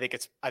 and I think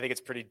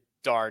it's pretty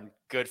darn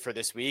good for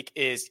this week,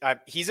 is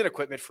he's an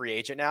equipment free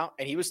agent now.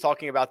 And he was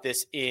talking about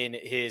this in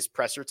his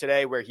presser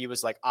today, where he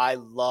was like, I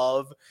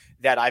love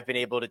that I've been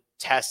able to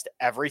test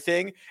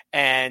everything.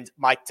 And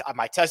my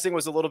testing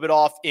was a little bit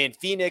off in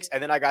Phoenix.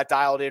 And then I got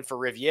dialed in for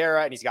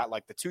Riviera, and he's got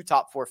like the 2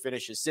 top 4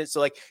 finishes since. So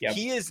like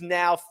he is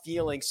now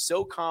feeling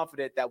so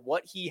confident that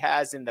what he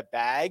has in the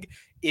bag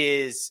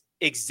is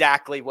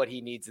exactly what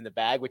he needs in the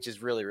bag, which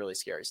is really, really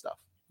scary stuff.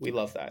 We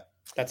love that.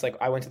 That's like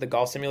I went to the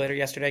golf simulator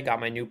yesterday,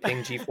 got my new Ping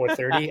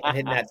G430, and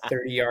hitting that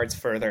 30 yards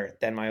further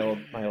than my old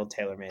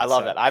TaylorMade. I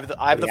love that. I have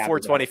the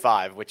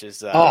 425, which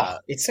is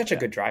it's such a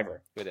good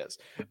driver. It is.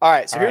 All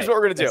right, so here's what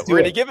we're gonna do. We're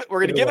gonna give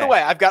it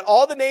away. I've got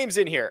all the names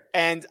in here,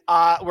 and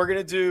we're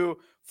gonna do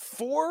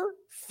 4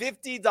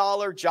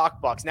 $50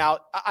 Jock Bucks. Now,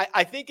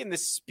 I think in the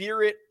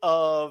spirit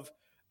of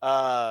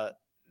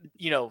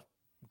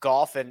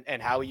golf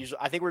and how we usually,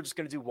 I think we're just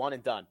gonna do one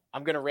and done.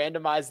 I'm gonna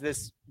randomize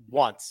this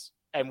once.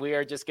 And we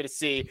are just going to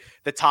see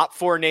the top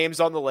 4 names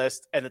on the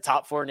list, and the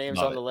top 4 names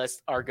on the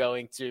list are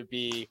going to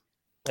be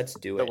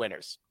the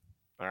winners.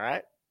 All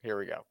right, here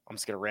we go. I'm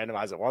just going to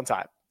randomize it one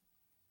time.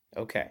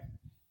 Okay.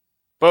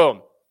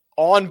 Boom.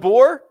 On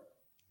board,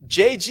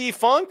 JG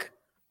Funk,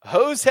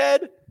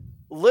 Hosehead,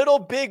 Little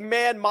Big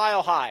Man,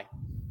 Mile High.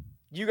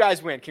 You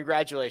guys win.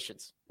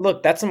 Congratulations.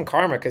 Look, that's some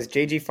karma, because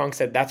JG Funk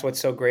said that's what's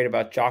so great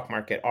about Jock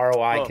Market.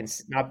 ROI,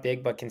 not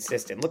big, but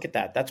consistent. Look at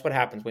that. That's what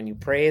happens when you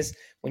praise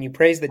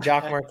the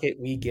Jock Market,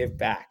 we give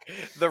back.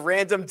 The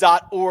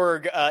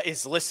random.org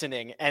is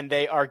listening, and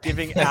they are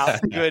giving out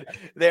good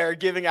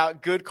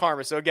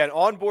karma. So again,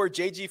 on board,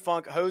 JG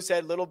Funk,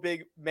 Hosehead, Little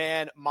Big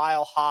Man,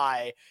 Mile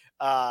High.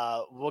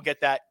 We'll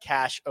get that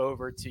cash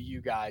over to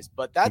you guys.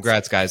 But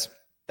congrats, guys.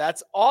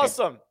 That's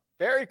awesome.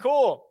 Very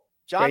cool.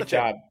 Jonathan. Great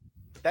job.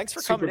 Thanks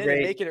for coming in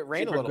and making it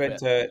rain a little bit.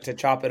 To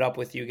chop it up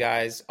with you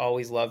guys.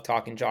 Always love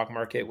talking Jock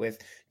Market with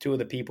 2 of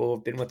the people who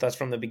have been with us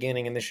from the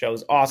beginning, and the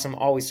show's awesome.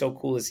 Always so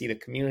cool to see the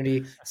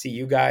community, see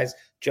you guys.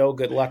 Joe,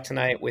 good luck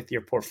tonight with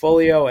your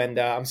portfolio, and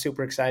I'm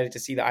super excited to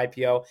see the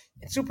IPO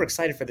and super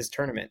excited for this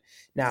tournament.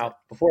 Now,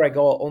 before I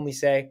go, I'll only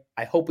say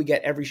I hope we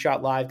get Every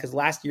Shot live, because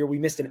last year we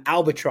missed an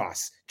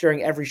albatross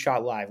during Every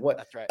Shot live.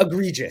 That's right.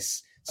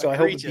 Egregious. So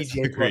egregious. I hope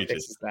the PGA Tour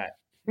fixes that.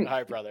 All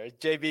right, brother.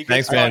 JB,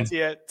 thanks, man. See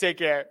you. Take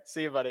care.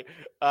 See you, buddy.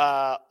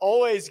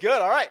 Always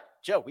good. All right,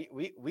 Joe,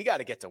 we got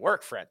to get to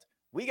work, friend.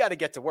 We got to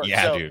get to work.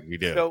 Yeah, dude, we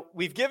do. So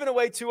we've given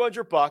away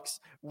 $200.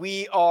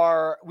 We've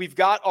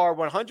got our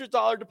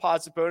 $100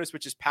 deposit bonus,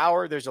 which is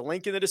power. There's a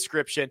link in the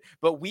description,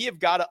 but we have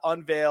got to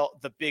unveil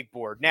the big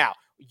board. Now,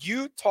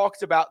 you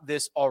talked about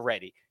this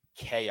already.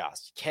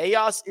 Chaos.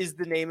 Chaos is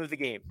the name of the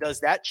game. Does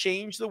that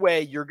change the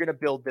way you're going to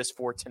build this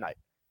for tonight?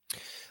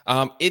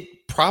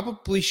 It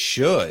probably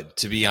should,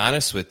 to be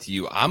honest with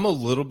you. I'm a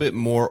little bit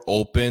more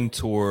open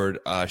toward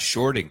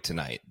shorting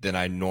tonight than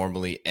I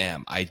normally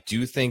am. I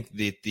do think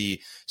that the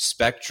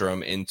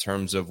spectrum in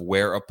terms of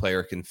where a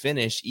player can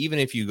finish, even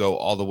if you go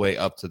all the way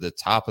up to the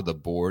top of the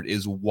board,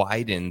 is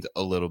widened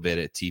a little bit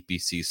at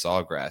TPC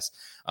Sawgrass.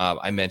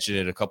 I mentioned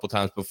it a couple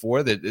times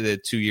before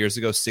that 2 years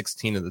ago,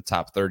 16 of the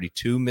top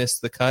 32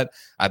 missed the cut.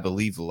 I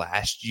believe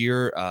last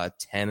year,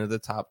 10 of the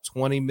top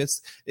 20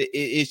 missed.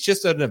 It's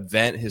just an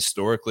event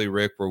historically,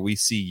 Rick, where we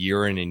see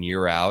year in and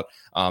year out.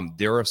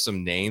 There are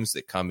some names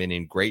that come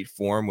in great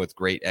form with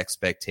great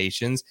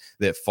expectations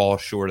that fall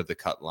short of the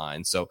cut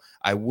line. So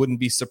I wouldn't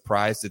be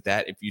surprised at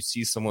that. If you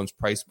see someone's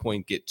price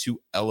point get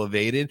too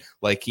elevated,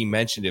 like he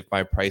mentioned, if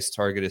my price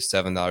target is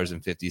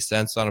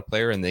 $7.50 on a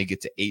player and they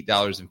get to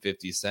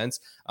 $8.50,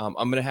 I'm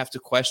going to have to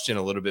question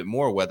a little bit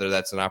more whether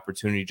that's an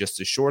opportunity just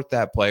to short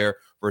that player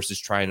versus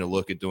trying to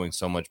look at doing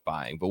so much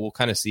buying. But we'll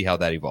kind of see how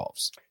that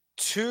evolves.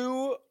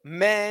 2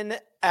 men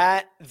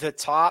at the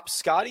top,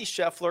 Scotty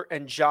Scheffler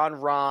and Jon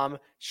Rahm,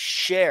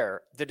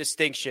 share the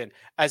distinction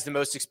as the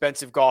most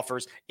expensive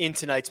golfers in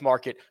tonight's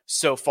market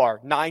so far.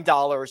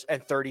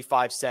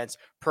 $9.35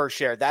 per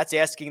share. That's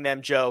asking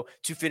them, Joe,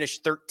 to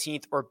finish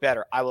 13th or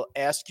better. I will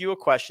ask you a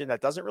question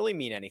that doesn't really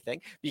mean anything,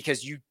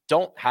 because you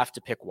don't have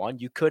to pick one.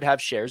 You could have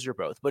shares or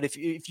both. But if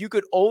you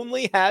could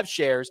only have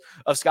shares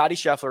of Scotty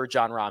Scheffler or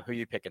Jon Rahm, who are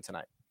you picking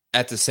tonight?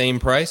 At the same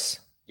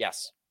price?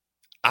 Yes.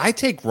 I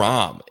take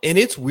Rahm. And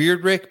it's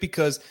weird, Rick,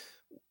 because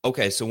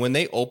Okay, so when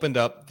they opened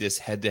up this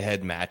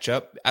head-to-head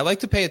matchup, I like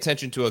to pay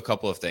attention to a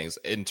couple of things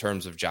in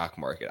terms of Jock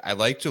Market. I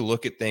like to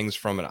look at things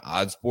from an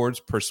odds boards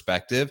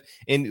perspective.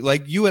 And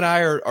like you and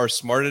I are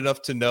smart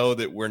enough to know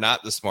that we're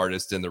not the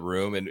smartest in the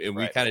room. And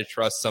we kind of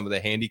trust some of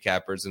the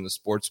handicappers and the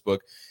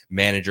sportsbook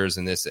managers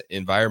in this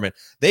environment.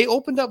 They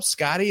opened up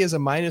Scotty as a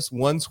minus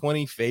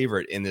 120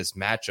 favorite in this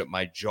matchup.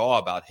 My jaw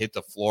about hit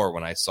the floor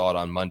when I saw it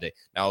on Monday.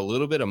 Now, a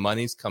little bit of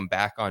money's come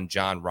back on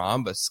Jon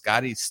Rahm, but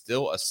Scotty's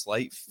still a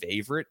slight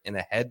favorite in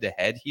a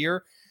head-to-head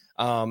here.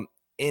 And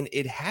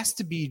it has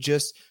to be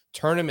just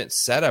tournament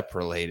setup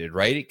related,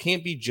 right? It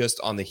can't be just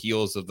on the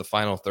heels of the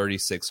final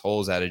 36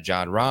 holes out of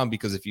Jon Rahm,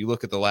 because if you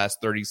look at the last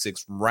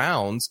 36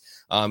 rounds,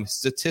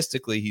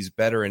 statistically, he's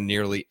better in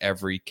nearly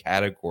every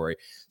category.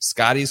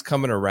 Scotty's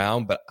coming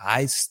around, but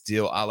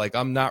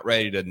I'm not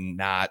ready to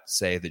not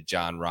say that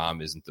Jon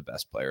Rahm isn't the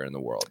best player in the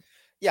world.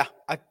 Yeah,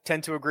 I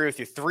tend to agree with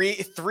you.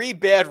 Three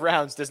bad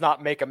rounds does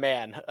not make a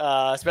man,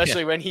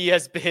 especially when he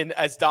has been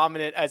as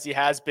dominant as he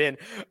has been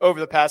over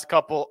the past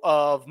couple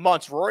of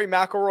months. Rory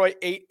McIlroy,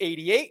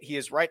 888. He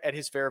is right at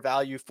his fair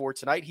value for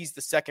tonight. He's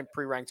the second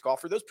pre-ranked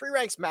golfer. Those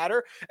pre-ranks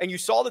matter, and you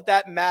saw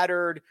that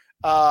mattered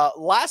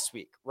last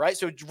week, right?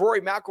 So Rory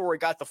McIlroy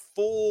got the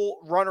full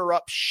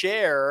runner-up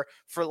share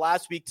for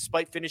last week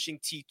despite finishing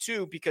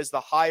T2, because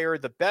the higher,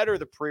 the better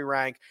the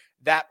pre-rank,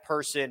 that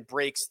person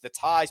breaks the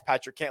ties.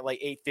 Patrick Cantlay,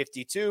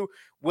 852.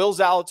 Will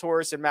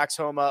Zalatoris and Max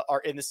Homa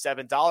are in the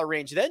 $7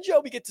 range. Then,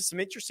 Joe, we get to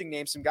some interesting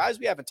names, some guys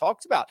we haven't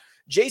talked about.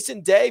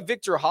 Jason Day,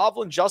 Victor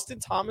Hovland,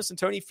 Justin Thomas, and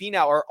Tony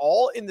Finau are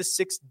all in the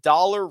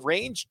 $6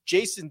 range.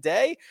 Jason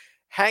Day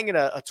hanging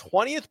a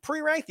 20th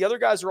pre-rank. The other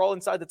guys are all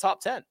inside the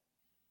top 10.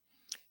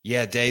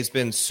 Yeah, Day's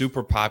been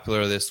super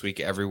popular this week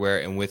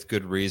everywhere, and with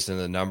good reason.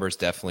 The numbers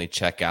definitely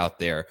check out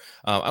there.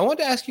 I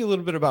wanted to ask you a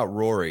little bit about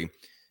Rory.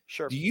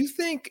 Sure. Do you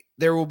think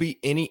there will be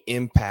any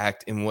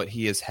impact in what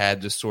he has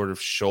had to sort of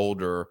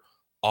shoulder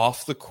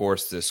off the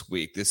course this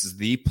week? This is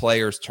the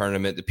Players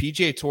Tournament. The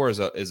PGA Tour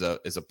is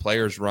a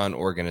players run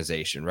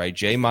organization, right?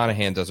 Jay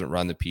Monahan doesn't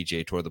run the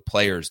PGA Tour. The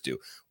players do.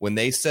 When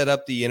they set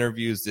up the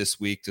interviews this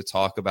week to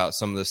talk about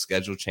some of the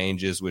schedule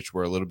changes, which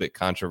were a little bit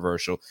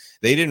controversial,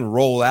 they didn't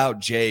roll out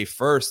Jay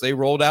first. They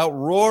rolled out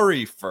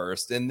Rory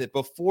first and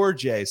before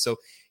Jay. So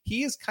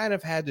he has kind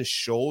of had to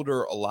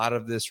shoulder a lot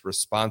of this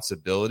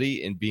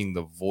responsibility in being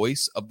the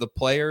voice of the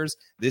players.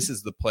 This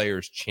is the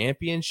Players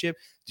Championship.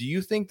 Do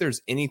you think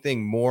there's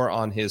anything more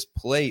on his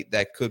plate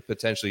that could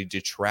potentially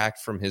detract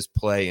from his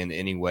play in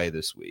any way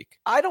this week?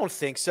 I don't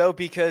think so,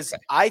 because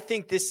I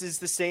think this is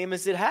the same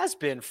as it has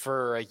been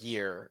for a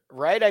year,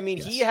 right? I mean,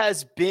 He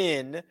has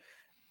been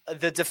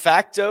the de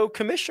facto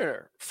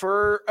commissioner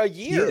for a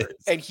year,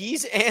 and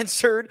he's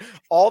answered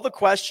all the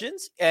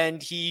questions,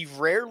 and he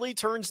rarely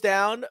turns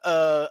down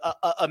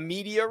a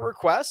media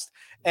request,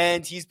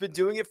 and he's been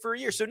doing it for a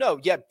year. So no,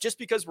 just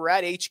because we're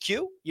at HQ,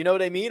 you know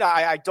what I mean?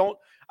 I don't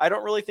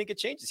really think it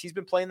changes. He's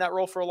been playing that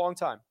role for a long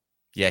time.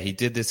 Yeah, he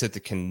did this at the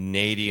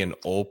Canadian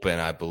Open,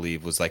 I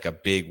believe, was like a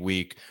big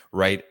week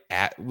right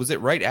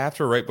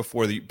after or right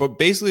before but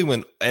basically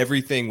when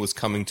everything was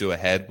coming to a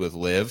head with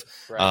Liv,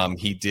 right.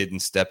 He did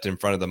and stepped in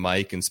front of the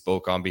mic and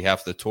spoke on behalf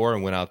of the tour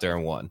and went out there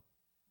and won.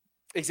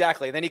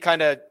 Exactly. And then he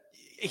kind of,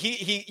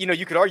 he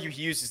you could argue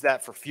he uses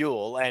that for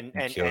fuel and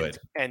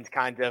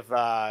kind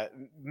of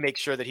make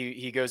sure that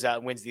he goes out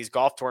and wins these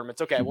golf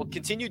tournaments. Okay, we'll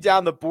continue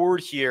down the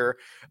board here.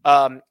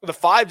 The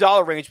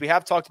 $5 range, we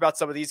have talked about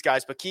some of these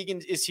guys, but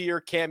Keegan is here,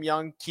 Cam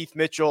Young, Keith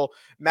Mitchell,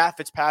 Matt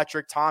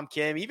Fitzpatrick, Tom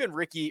Kim, even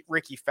Ricky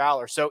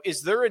Fowler. So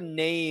is there a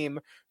name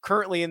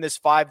currently in this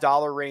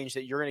 $5 range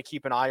that you're going to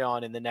keep an eye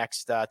on in the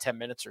next 10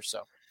 minutes or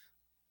so?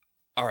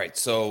 All right,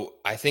 so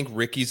I think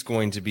Ricky's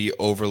going to be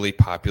overly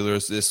popular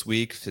this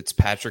week.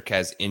 Fitzpatrick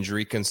has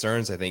injury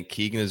concerns. I think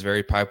Keegan is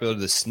very popular.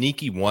 The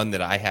sneaky one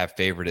that I have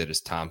favorited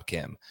is Tom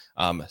Kim.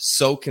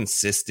 So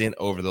consistent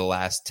over the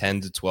last 10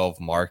 to 12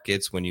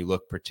 markets. When you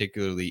look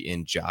particularly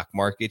in Jock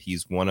Market,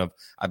 he's one of,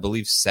 I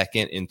believe,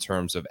 second in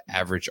terms of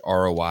average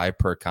ROI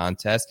per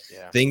contest.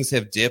 Yeah. Things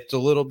have dipped a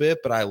little bit,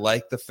 but I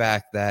like the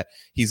fact that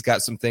he's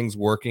got some things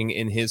working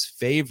in his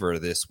favor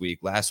this week.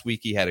 Last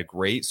week, he had a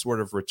great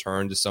sort of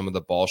return to some of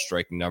the ball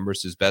striking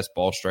numbers, his best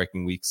ball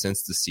striking week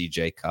since the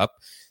CJ Cup.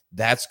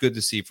 That's good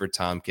to see for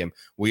Tom Kim.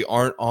 We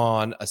aren't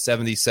on a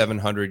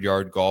 7,700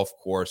 yard golf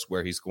course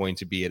where he's going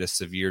to be at a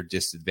severe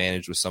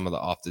disadvantage with some of the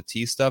off the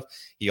tee stuff.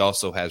 He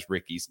also has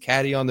Ricky's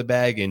caddy on the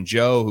bag and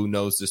Joe, who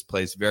knows this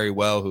place very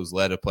well, who's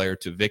led a player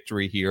to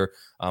victory here.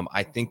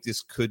 I think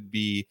this could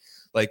be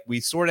like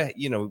we sort of,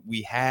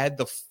 we had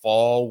the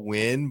fall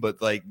win,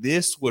 but like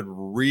this would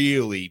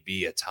really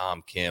be a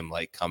Tom Kim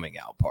like coming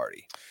out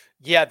party.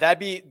 Yeah, that'd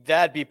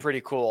be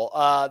pretty cool.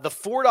 The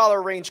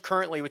 $4 range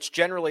currently, which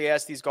generally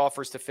asks these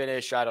golfers to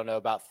finish, I don't know,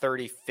 about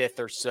 35th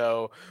or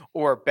so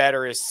or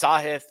better, is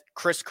Sahith,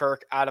 Chris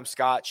Kirk, Adam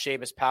Scott,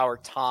 Seamus Power,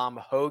 Tom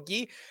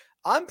Hoge.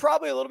 I'm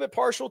probably a little bit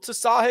partial to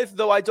Sahith,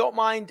 though I don't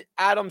mind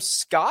Adam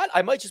Scott.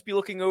 I might just be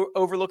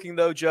overlooking,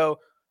 though, Joe,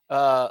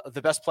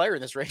 the best player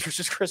in this range, which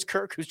is Chris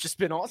Kirk, who's just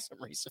been awesome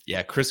recently.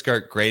 Yeah, Chris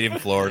Kirk, great in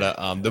Florida.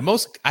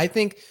 I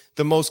think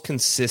the most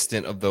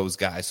consistent of those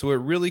guys. So it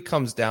really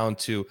comes down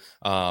to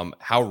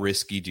how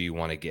risky do you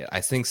want to get.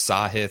 I think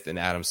Sahith and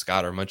Adam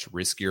Scott are much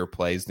riskier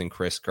plays than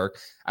Chris Kirk.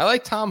 I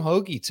like Tom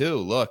Hoge too.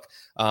 Look,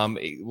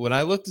 when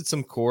I looked at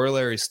some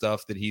corollary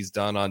stuff that he's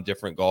done on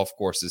different golf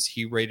courses,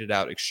 he rated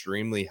out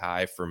extremely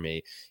high for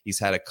me. He's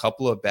had a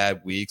couple of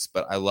bad weeks,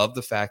 but I love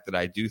the fact that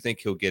I do think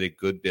he'll get a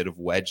good bit of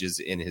wedges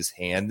in his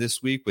hand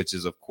this week, which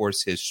is, of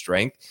course, his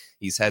strength.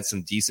 He's had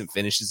some decent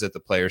finishes at the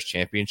Players'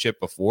 Championship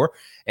before,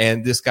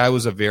 and this guy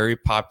was a very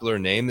popular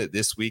name that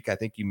this week I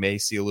think you may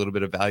see a little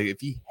bit of value.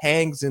 If he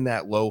hangs in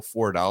that low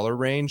 $4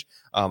 range,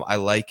 I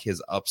like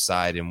his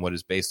upside and what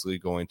is basically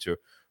going to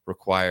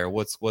require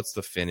what's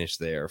the finish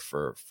there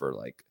for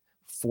like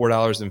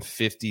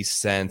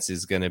 $4.50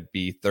 is going to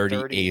be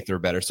 38th or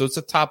better. So it's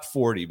a top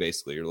 40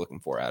 basically you're looking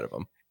for out of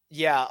him.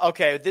 Yeah.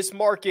 Okay. This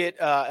market,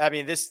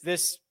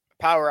 this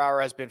Power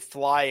Hour has been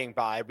flying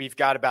by. We've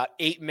got about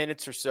 8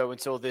 minutes or so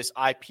until this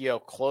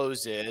IPO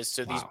closes.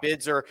 So these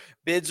bids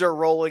are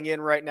rolling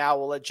in right now.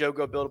 We'll let Joe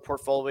go build a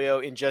portfolio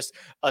in just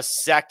a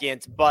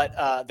second.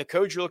 But the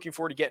code you're looking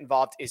for to get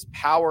involved is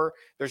POWER.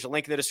 There's a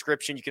link in the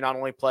description. You can not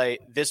only play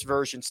this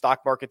version,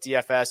 Stock Market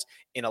DFS,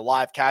 in a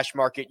live cash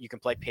market. You can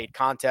play paid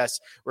contests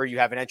where you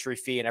have an entry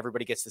fee and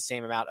everybody gets the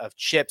same amount of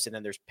chips. And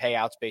then there's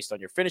payouts based on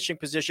your finishing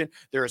position.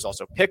 There is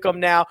also Pick'em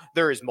now.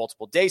 There is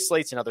multiple day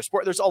slates and other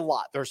sport. There's a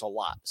lot.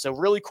 So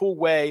really cool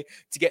way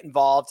to get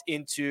involved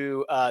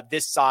into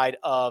this side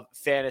of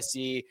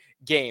fantasy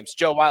games.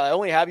 Joe, while I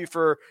only have you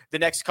for the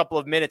next couple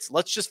of minutes,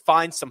 let's just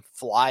find some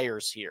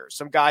flyers here.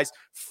 Some guys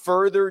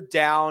further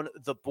down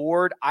the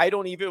board. I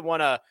don't even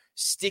want to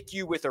stick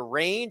you with a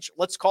range.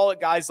 Let's call it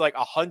guys like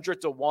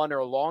 100 to 1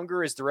 or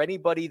longer. Is there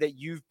anybody that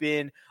you've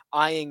been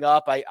eyeing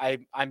up?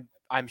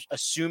 I'm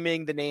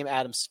assuming the name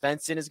Adam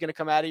Svensson is going to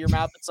come out of your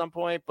mouth at some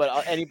point,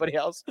 but anybody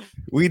else?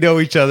 We know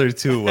each other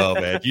too well,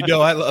 man. You know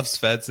I love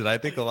Svensson. I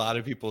think a lot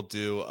of people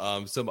do.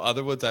 Some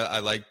other ones, I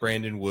like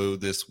Brandon Wu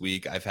this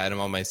week. I've had him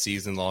on my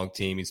season-long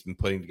team. He's been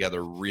putting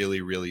together really,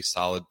 really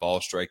solid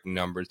ball striking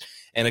numbers.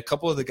 And a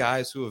couple of the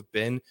guys who have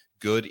been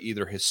good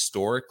either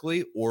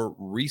historically or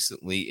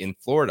recently in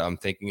Florida. I'm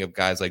thinking of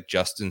guys like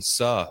Justin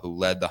Suh, who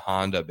led the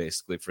Honda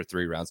basically for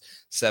 3 rounds.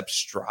 Sepp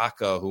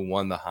Straka, who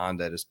won the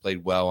Honda, has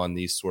played well on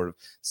these sort of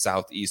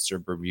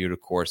southeastern Bermuda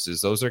courses.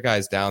 Those are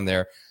guys down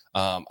there.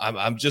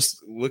 I'm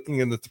just looking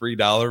in the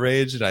 $3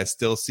 range, and I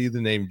still see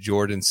the name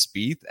Jordan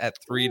Spieth at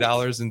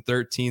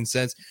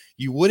 $3.13.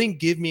 You wouldn't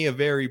give me a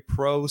very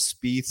pro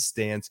Spieth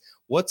stance.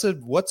 What's a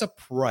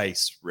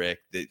price, Rick,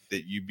 that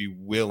you'd be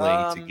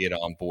willing to get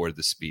on board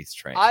the Spieth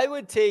train? I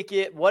would take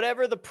it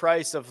whatever the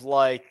price of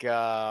like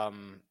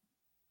 28th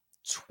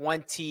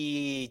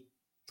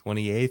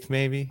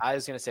maybe. I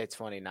was gonna say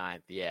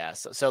 29th. Yeah.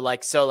 So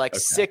like okay.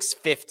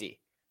 650.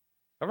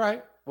 All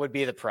right, would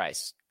be the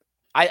price.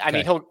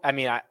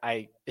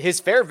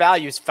 His fair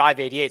value is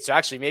 588. So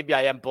actually, maybe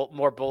I am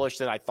more bullish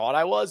than I thought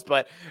I was.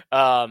 But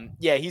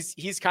yeah,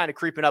 he's kind of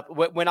creeping up.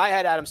 When I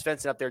had Adam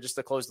Svensson up there, just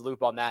to close the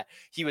loop on that,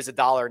 he was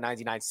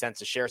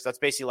 $1.99 a share. So that's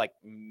basically like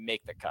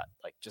make the cut.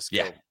 Like just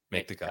go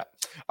make the cut.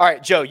 All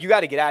right, Joe, you got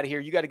to get out of here.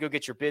 You got to go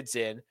get your bids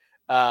in.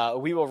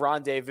 We will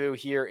rendezvous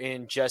here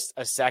in just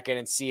a second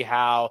and see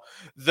how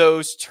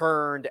those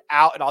turned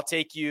out. And I'll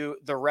take you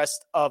the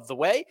rest of the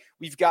way.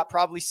 We've got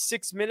probably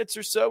 6 minutes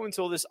or so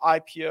until this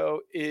IPO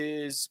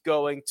is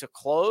going to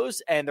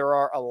close. And there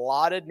are a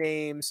lot of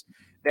names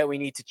that we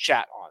need to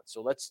chat on.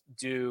 So let's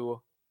do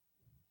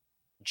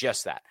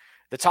just that.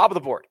 The top of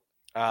the board,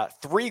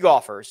 3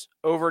 golfers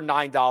over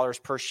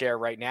 $9 per share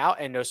right now.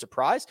 And no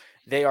surprise,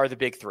 they are the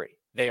big 3.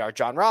 They are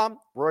Jon Rahm,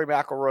 Rory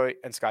McIlroy,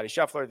 and Scottie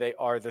Scheffler. They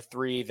are the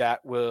 3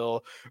 that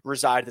will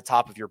reside at the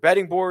top of your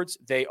betting boards.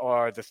 They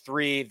are the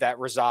 3 that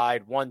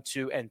reside 1,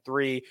 2, and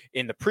 3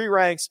 in the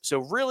pre-ranks. So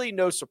really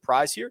no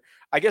surprise here.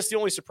 I guess the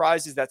only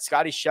surprise is that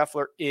Scottie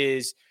Scheffler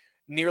is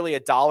nearly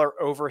 $1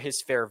 over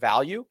his fair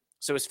value.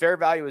 So his fair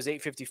value is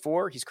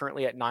 $854. He's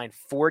currently at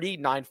 $940.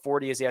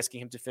 $940 is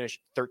asking him to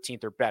finish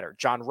 13th or better.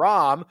 Jon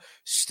Rahm,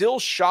 still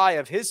shy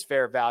of his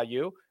fair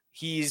value.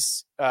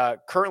 He's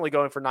currently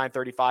going for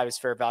 $935. His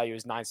fair value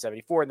is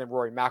 $974. And then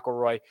Rory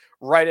McIlroy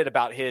right at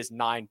about his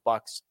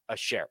 $9 a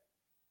share.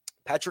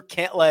 Patrick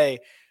Cantlay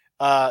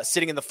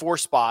sitting in the 4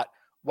 spot,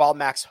 while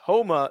Max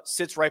Homa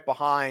sits right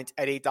behind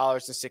at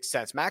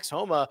 $8.06. Max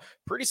Homa,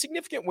 pretty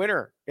significant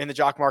winner in the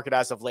jock market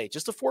as of late.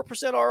 Just a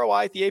 4%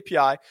 ROI at the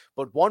API,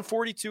 but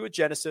 142 at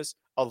Genesis,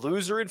 a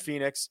loser in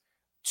Phoenix,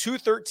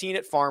 213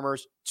 at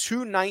Farmers,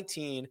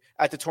 219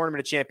 at the Tournament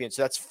of Champions.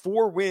 So that's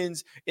 4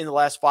 wins in the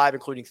last 5,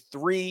 including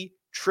 3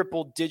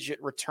 triple-digit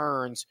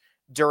returns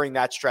during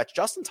that stretch.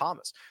 Justin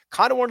Thomas,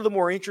 kind of one of the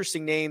more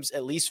interesting names,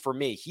 at least for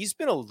me. He's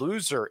been a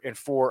loser in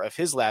 4 of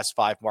his last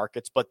 5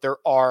 markets, but there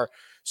are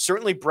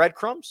certainly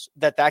breadcrumbs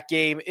that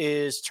game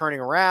is turning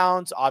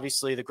around.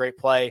 Obviously, the great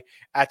play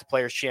at the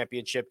Players'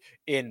 Championship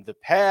in the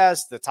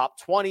past, the top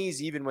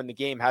 20s, even when the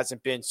game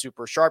hasn't been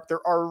super sharp.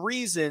 There are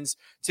reasons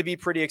to be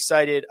pretty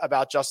excited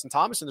about Justin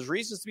Thomas, and there's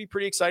reasons to be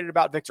pretty excited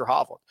about Viktor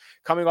Hovland.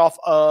 Coming off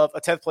of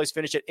a 10th place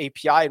finish at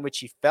API in which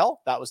he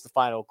fell, that was the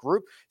final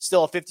group.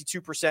 Still a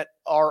 52%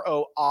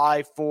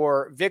 ROI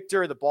for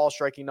Viktor. The ball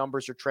striking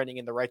numbers are trending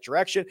in the right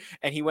direction,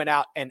 and he went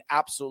out and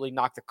absolutely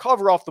knocked the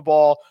cover off the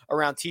ball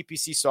around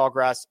TPC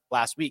Sawgrass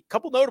last week.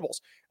 Couple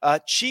notables.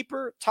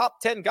 Cheaper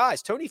top 10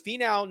 guys. Tony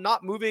Finau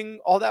not moving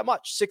all that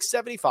much,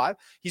 $675.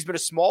 He's been a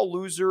small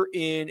loser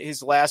in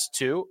his last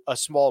two, a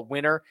small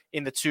winner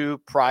in the two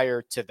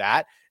prior to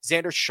that.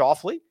 Xander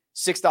Schauffele,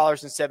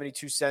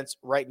 $6.72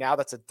 right now.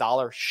 That's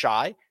 $1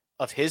 shy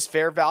of his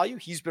fair value.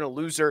 He's been a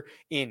loser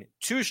in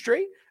two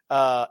straight,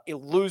 a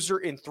loser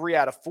in 3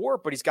 out of 4,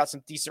 but he's got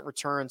some decent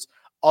returns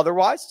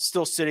otherwise.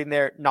 Still sitting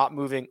there, not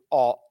moving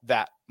all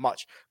that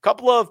much.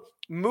 Couple of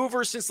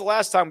movers since the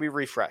last time we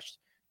refreshed.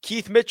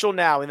 Keith Mitchell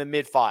now in the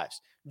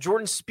mid-5s.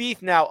 Jordan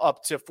Spieth now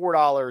up to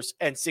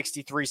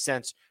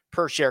 $4.63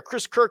 per share.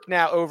 Chris Kirk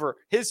now over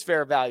his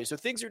fair value. So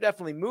things are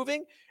definitely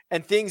moving,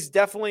 and things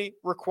definitely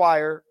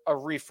require a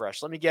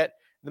refresh. Let me get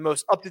the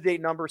most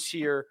up-to-date numbers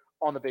here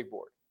on the big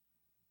board.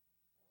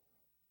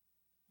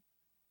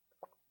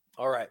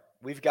 All right.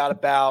 We've got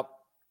about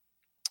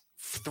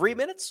 4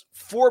 minutes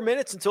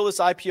until this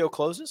IPO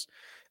closes.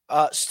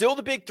 Still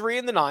the big three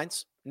in the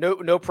 9s.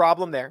 No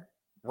problem there.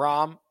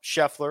 Rahm,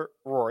 Scheffler,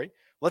 Rory.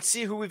 Let's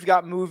see who we've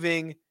got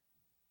moving.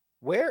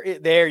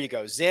 There you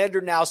go.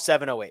 Xander now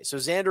 708. So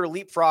Xander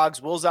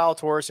leapfrogs Will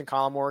Zalatoris and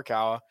Colin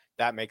Morikawa.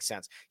 That makes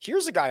sense.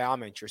 Here's a guy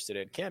I'm interested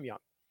in, Cam Young.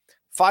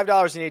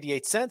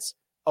 $5.88,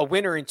 a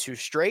winner in 2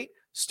 straight,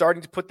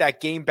 starting to put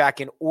that game back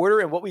in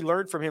order. And what we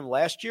learned from him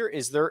last year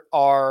is there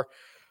are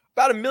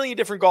about 1 million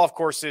different golf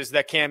courses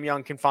that Cam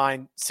Young can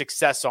find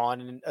success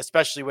on, and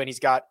especially when he's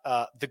got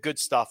the good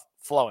stuff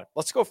flowing.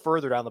 Let's go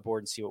further down the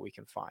board and see what we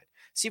can find.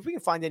 See if we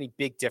can find any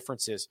big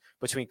differences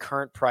between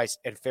current price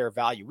and fair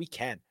value. We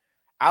can.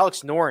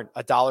 Alex Noren,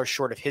 $1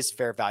 short of his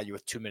fair value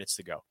with 2 minutes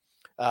to go.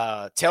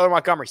 Taylor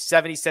Montgomery,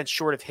 70 cents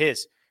short of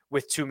his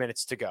with 2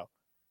 minutes to go.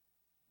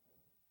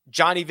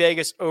 Johnny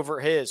Vegas over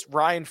his.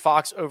 Ryan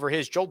Fox over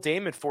his. Joel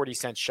Damon, 40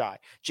 cents shy.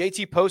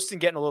 JT Poston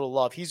getting a little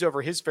love. He's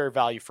over his fair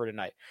value for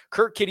tonight.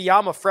 Kurt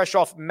Kitayama, fresh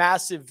off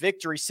massive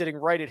victory, sitting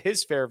right at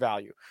his fair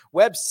value.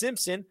 Webb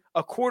Simpson,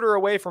 a quarter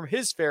away from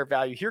his fair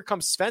value. Here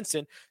comes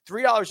Svensson,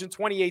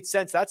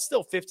 $3.28. That's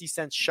still 50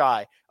 cents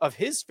shy of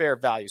his fair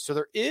value. So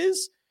there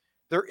is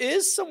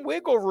some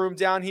wiggle room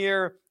down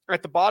here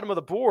at the bottom of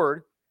the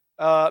board.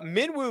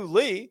 Minwoo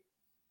Lee,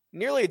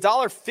 nearly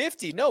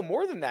 $1.50. No,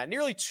 more than that.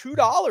 Nearly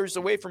 $2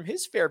 away from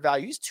his fair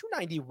value. He's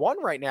 $2.91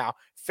 right now.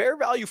 Fair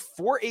value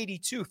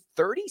 $4.82.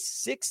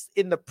 36th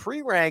in the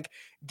pre-rank.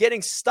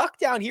 Getting stuck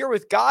down here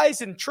with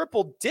guys in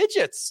triple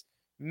digits.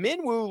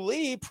 Minwoo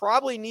Lee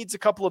probably needs a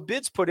couple of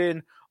bids put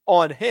in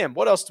on him.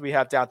 What else do we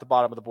have down at the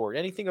bottom of the board?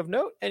 Anything of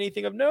note?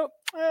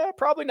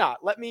 Probably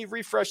not. Let me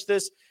refresh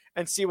this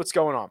and see what's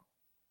going on.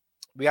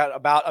 We got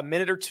about a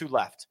minute or two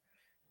left.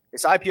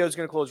 This IPO is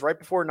going to close right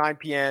before 9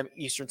 p.m.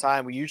 Eastern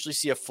time. We usually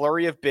see a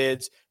flurry of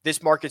bids.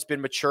 This market's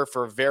been mature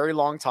for a very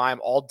long time,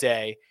 all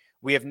day.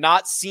 We have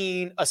not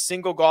seen a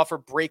single golfer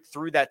break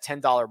through that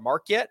 $10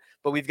 mark yet,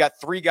 but we've got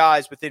 3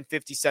 guys within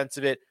 50 cents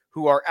of it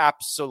who are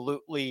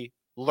absolutely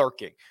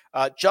lurking.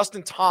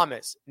 Justin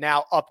Thomas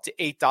now up to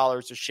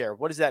 $8 a share.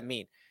 What does that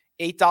mean?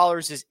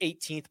 $8 is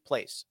 18th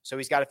place. So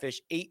he's got to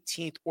finish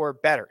 18th or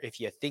better. If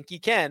you think he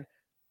can,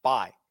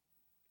 buy.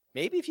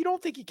 Maybe if you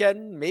don't think you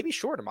can, maybe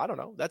short him. I don't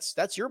know.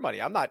 That's your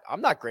money. I'm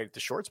not great at the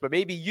shorts, but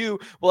maybe you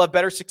will have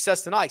better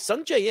success than I.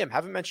 Sung Jae Im,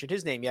 haven't mentioned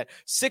his name yet.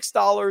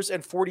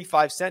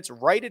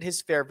 $6.45, right at his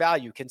fair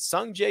value. Can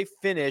Sung Jae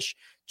finish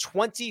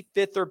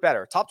 25th or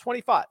better? Top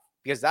 25,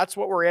 because that's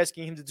what we're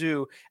asking him to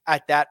do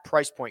at that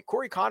price point.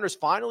 Corey Connors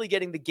finally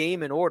getting the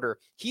game in order.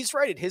 He's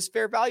right at his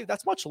fair value.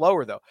 That's much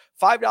lower, though.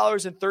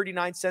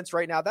 $5.39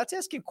 right now. That's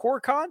asking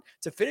Corey Con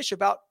to finish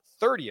about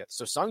 30th.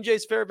 So Sung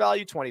Jae's fair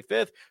value,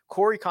 25th.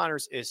 Corey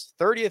Connors is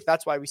 30th.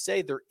 That's why we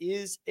say there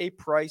is a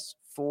price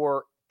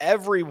for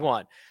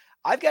everyone.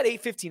 I've got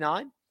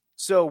 $8.59.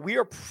 So we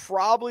are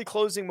probably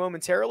closing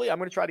momentarily. I'm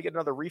going to try to get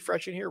another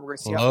refresh in here. We're going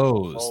to see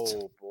Closed.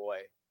 Oh,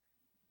 boy.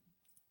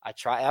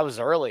 That was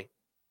early.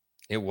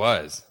 It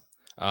was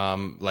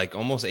like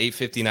almost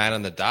 8:59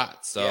 on the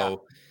dot.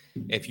 So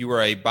if you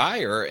were a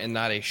buyer and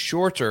not a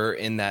shorter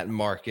in that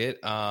market,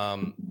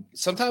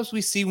 sometimes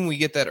we see when we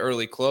get that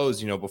early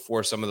close,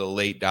 before some of the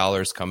late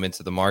dollars come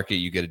into the market,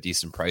 you get a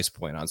decent price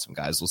point on some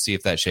guys. We'll see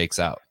if that shakes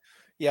out.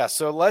 Yeah,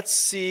 so let's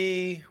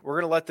see. We're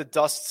going to let the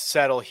dust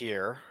settle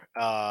here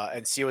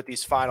and see what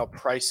these final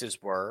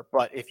prices were.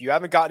 But if you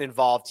haven't gotten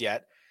involved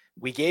yet,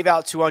 we gave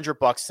out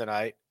 $200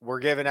 tonight. We're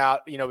giving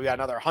out, we got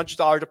another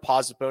 $100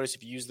 deposit bonus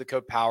if you use the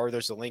code POWER.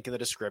 There's a link in the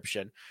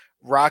description.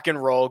 Rock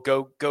and roll.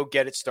 Go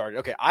get it started.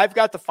 Okay, I've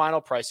got the final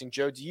pricing.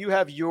 Joe, do you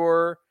have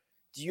your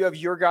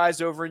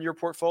guys over in your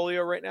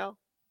portfolio right now?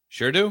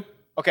 Sure do.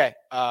 Okay,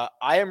 I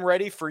am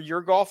ready for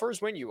your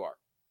golfers when you are.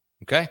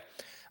 Okay.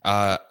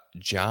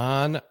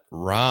 Jon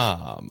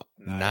Rahm,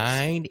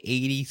 Nice.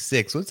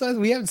 $9.86. What's that?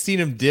 We haven't seen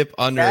him dip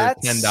under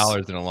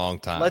 $10 in a long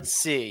time. Let's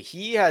see.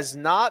 He has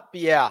not.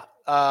 Yeah.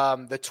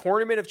 The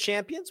Tournament of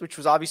Champions, which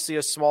was obviously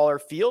a smaller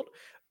field.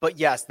 But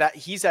yes, that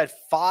he's had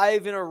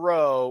 5 in a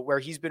row where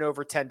he's been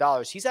over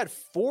 $10. He's had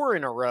 4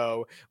 in a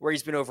row where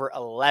he's been over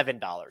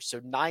 $11. So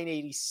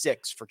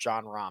 $9.86 for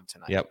Jon Rahm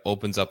tonight. Yep,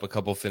 opens up a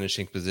couple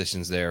finishing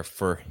positions there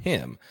for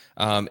him.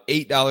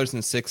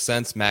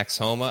 $8.06, Max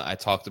Homa. I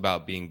talked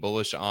about being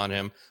bullish on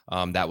him.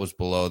 That was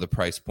below the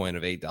price point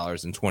of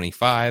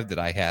 $8.25 that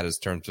I had as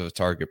terms of a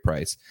target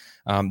price.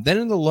 Then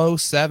in the low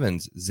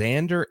 7s,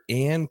 Xander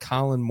and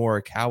Colin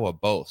Morikawa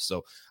both.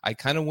 So I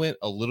kind of went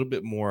a little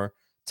bit more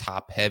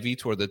top heavy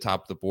toward the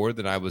top of the board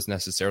than I was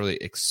necessarily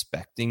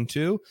expecting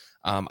to.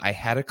 I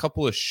had a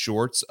couple of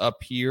shorts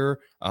up here,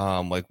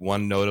 like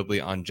one notably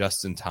on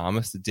Justin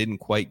Thomas that didn't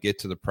quite get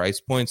to the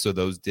price point. So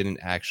those didn't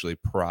actually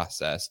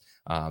process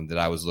that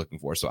I was looking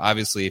for. So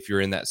obviously if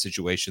you're in that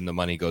situation, the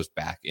money goes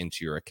back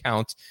into your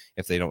account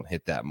if they don't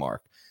hit that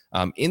mark.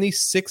 In the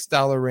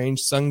 $6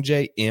 range,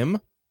 Sungjae Im.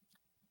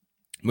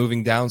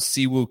 Moving down,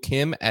 Siwoo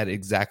Kim at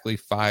exactly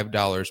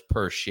 $5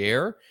 per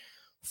share.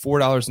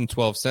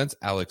 $4.12,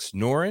 Alex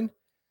Noren.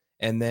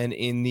 And then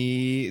in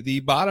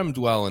the bottom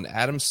dwelling,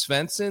 Adam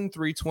Svensson,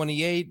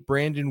 $3.28,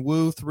 Brandon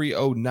Wu,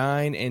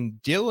 $3.09, and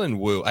Dylan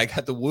Wu. I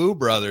got the Wu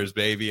brothers,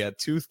 baby, at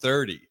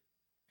 $2.30.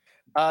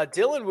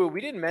 Dylan Wu,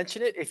 we didn't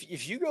mention it.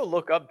 If you go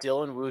look up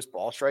Dylan Wu's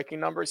ball striking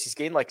numbers, he's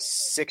gained like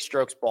 6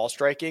 strokes ball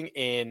striking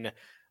in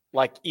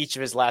like each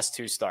of his last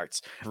 2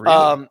 starts.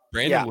 Really?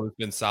 Brandon Wu's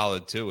been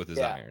solid too with his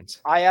irons.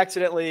 I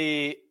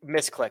accidentally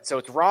misclicked. So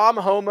it's Rahm,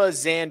 Homa,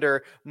 Xander,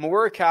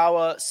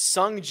 Morikawa,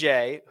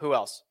 Sungjae. Who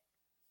else?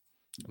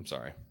 I'm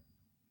sorry.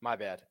 My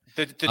bad.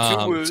 The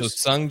 2 Woos. So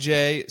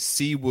Sungjae,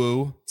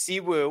 Siwoo.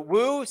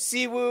 Wu,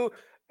 Siwoo,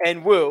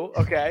 and Wu.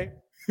 Okay.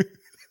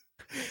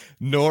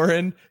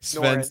 Noren,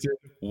 Svensson,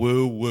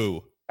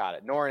 Wu. Got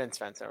it. Noren and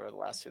Svensson were the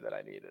last 2 that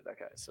I needed.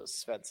 Okay. So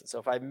Svensson. So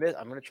if I miss,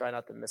 I'm going to try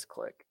not to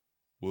misclick.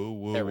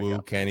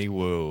 Woo, Kenny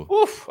Wu.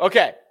 Oof.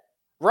 Okay.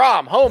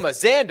 Rahm, Homa,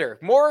 Xander,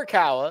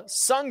 Morikawa,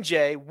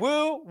 Sungjae,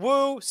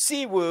 Wu,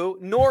 Siwoo,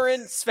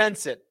 Noren,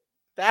 Svensson.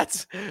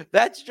 That's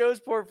Joe's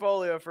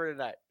portfolio for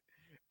tonight.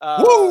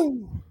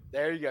 Woo!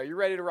 There you go. You're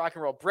ready to rock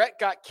and roll. Brett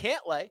got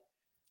Cantlay,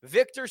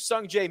 Victor,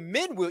 Sungjae,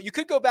 Minwoo. You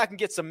could go back and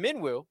get some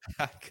Minwoo.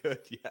 I could,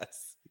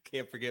 yes.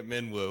 Can't forget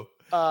Minwoo.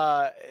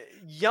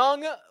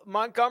 Young,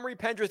 Montgomery,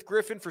 Pendrith,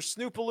 Griffin for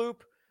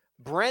Snoopaloop.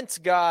 Brent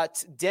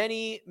got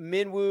Denny,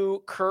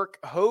 Minwoo, Kirk,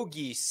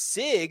 Hoagie,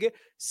 Sig,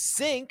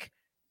 Sink,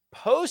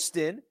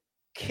 Poston,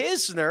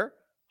 Kisner,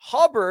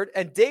 Hubbard,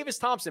 and Davis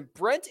Thompson.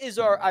 Brent is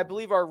I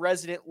believe our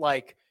resident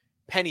like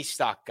penny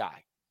stock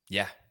guy.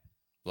 Yeah.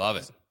 Love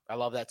it. I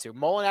love that too.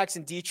 Mullinax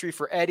and Dietrich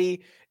for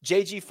Eddie.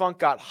 JG Funk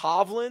got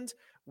Hovland,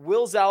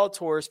 Will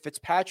Zalatoris,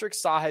 Fitzpatrick,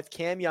 Sahith,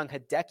 Cam Young,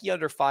 Hideki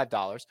under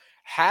 $5.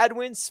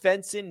 Hadwin,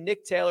 Svensson,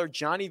 Nick Taylor,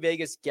 Johnny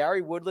Vegas,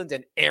 Gary Woodland,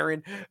 and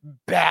Aaron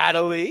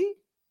Baddeley.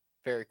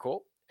 Very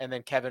cool. And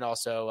then Kevin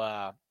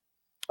also,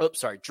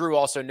 Drew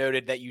also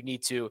noted that you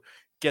need to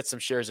get some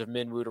shares of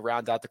Minwoo to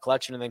round out the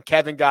collection. And then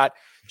Kevin got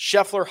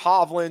Scheffler,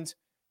 Hovland.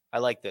 I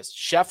like this.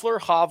 Scheffler,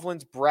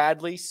 Hovland,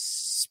 Bradley,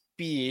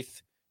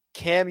 Spieth,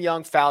 Cam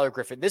Young, Fowler,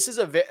 Griffin. This is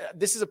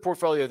a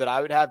portfolio that I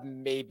would have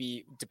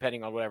maybe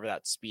depending on whatever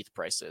that Spieth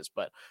price is.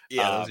 But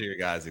yeah, those are your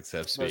guys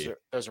except Spieth.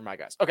 Those are my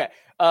guys. Okay.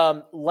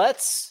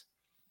 Let's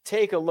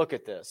take a look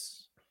at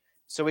this.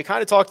 So we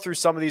kind of talked through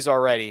some of these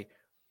already.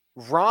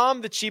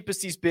 Rahm, the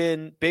cheapest he's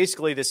been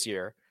basically this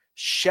year.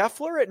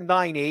 Scheffler at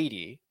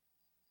 $980.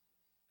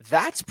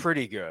 That's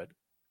pretty good.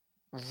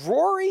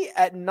 Rory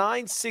at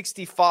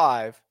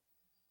 $965.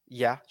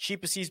 Yeah,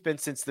 cheapest he's been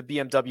since the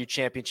BMW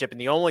Championship,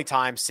 and the only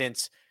time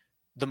since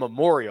the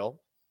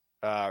Memorial,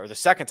 or the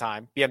second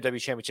time BMW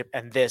Championship,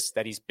 and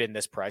that he's been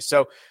this price.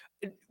 So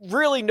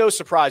really no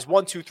surprise.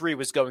 1, 2, 3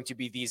 was going to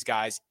be these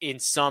guys in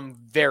some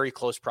very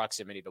close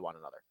proximity to one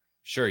another.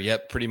 Sure.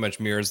 Yep. Pretty much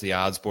mirrors the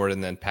odds board.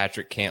 And then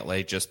Patrick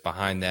Cantlay just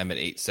behind them at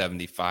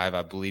 875.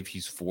 I believe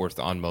he's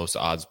 4th on most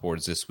odds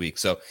boards this week.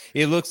 So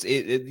it looks,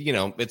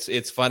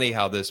 it's funny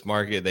how this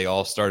market, they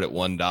all start at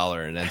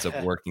 $1 and ends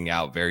up working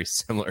out very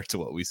similar to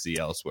what we see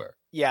elsewhere.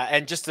 Yeah.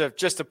 And just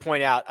to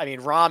point out, I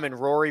mean, Rahm and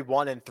Rory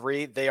 1 and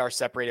 3, they are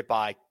separated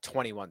by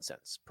 21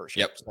 cents per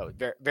share. Yep. So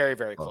very, very,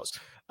 very close.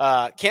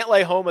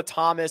 Cantlay, Homa,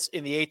 Thomas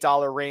in the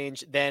 $8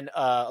 range, then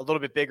a little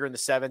bit bigger in the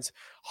 7s.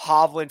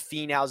 Hovland,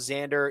 Finau,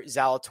 Xander,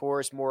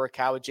 Zalatoris,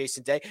 Morikawa,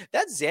 Jason Day.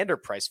 That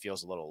Xander price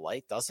feels a little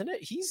light, doesn't it?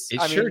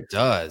 It sure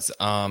does.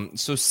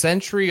 So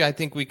Century, I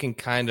think we can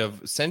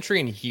Century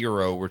and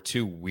Hero were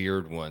 2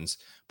 weird ones,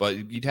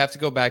 but you'd have to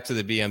go back to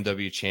the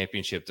BMW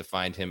Championship to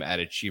find him at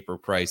a cheaper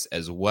price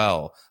as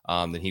well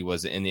than he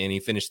was, and he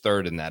finished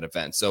 3rd in that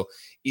event. So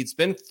it's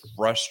been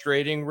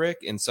frustrating, Rick,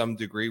 in some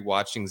degree,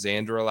 watching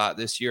Xander a lot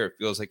this year. It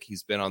feels like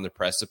he's been on the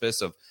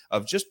precipice of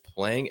just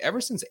playing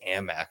ever since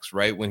Amex,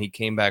 right? When he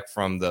came back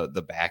from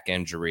the back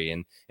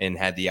injury and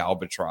had the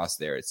albatross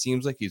there. It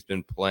seems like he's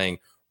been playing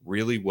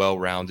really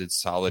well-rounded,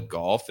 solid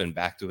golf and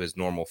back to his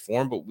normal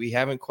form, but we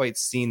haven't quite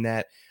seen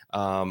that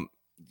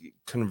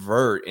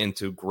convert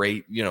into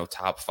great,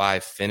 top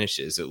 5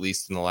 finishes, at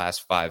least in the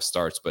last 5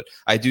 starts. But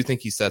I do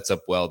think he sets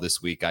up well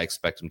this week. I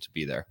expect him to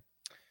be there.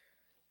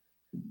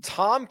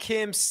 Tom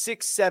Kim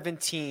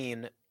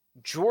 617,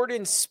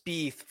 Jordan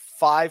Spieth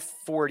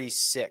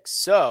 546.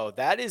 So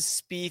that is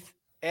Spieth,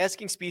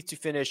 asking Spieth to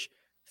finish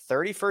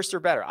 31st or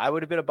better. I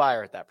would have been a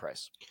buyer at that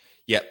price.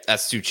 Yeah,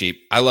 that's too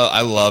cheap. I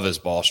love his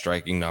ball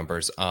striking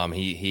numbers.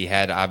 He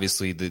had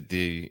obviously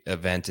the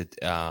event at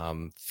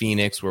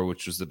Phoenix,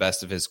 which was the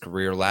best of his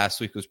career. Last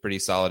week was pretty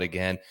solid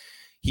again.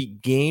 He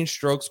gained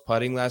strokes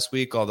putting last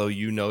week, although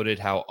you noted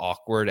how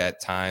awkward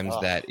at times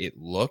that it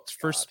looked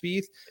for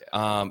Spieth.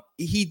 Yeah.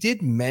 He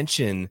did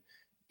mention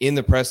in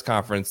the press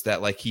conference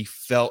that like he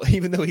felt,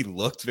 even though he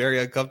looked very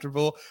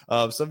uncomfortable,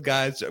 some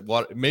guys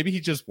maybe he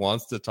just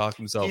wants to talk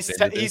himself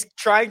into he's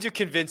trying to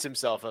convince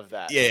himself of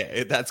that.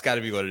 Yeah, that's got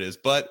to be what it is.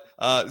 But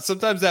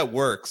sometimes that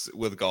works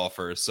with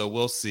golfers, so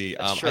we'll see.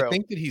 I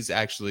think that he's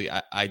actually,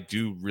 I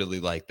do really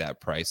like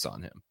that price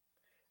on him.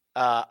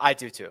 I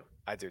do too.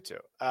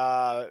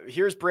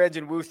 Here's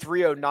Brandon Wu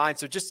 309.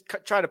 So just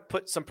trying to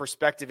put some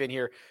perspective in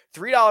here.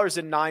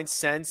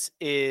 $3.09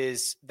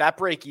 is that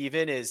break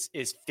even is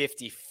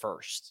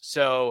 51st.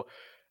 So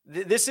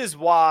this is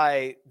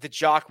why the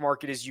jock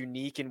market is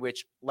unique, in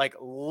which like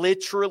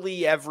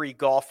literally every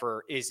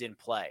golfer is in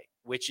play,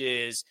 which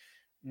is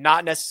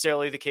not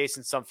necessarily the case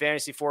in some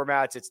fantasy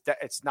formats.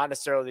 It's not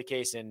necessarily the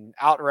case in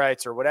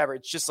outrights or whatever.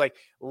 It's just like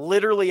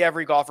literally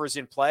every golfer is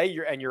in play.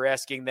 You're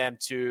asking them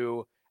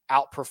to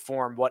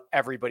outperform what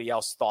everybody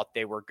else thought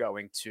they were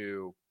going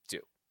to do.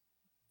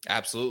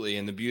 Absolutely.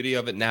 And the beauty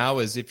of it now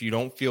is if you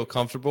don't feel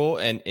comfortable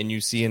and you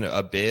see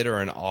a bid or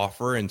an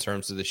offer in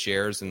terms of the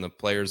shares and the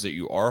players that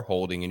you are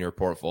holding in your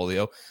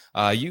portfolio,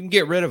 you can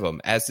get rid of them.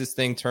 As this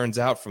thing turns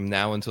out from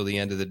now until the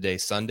end of the day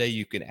Sunday,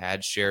 you can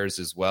add shares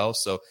as well.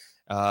 So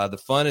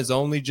the fun has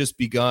only just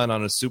begun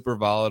on a super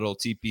volatile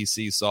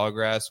TPC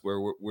Sawgrass, where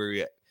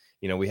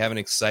we have an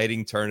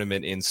exciting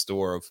tournament in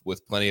store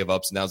with plenty of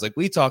ups and downs. Like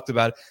we talked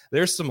about,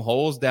 there's some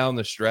holes down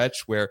the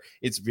stretch where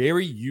it's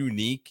very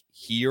unique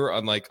here,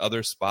 unlike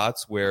other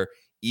spots where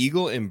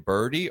eagle and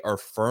birdie are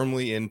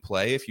firmly in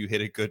play if you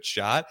hit a good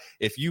shot.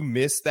 If you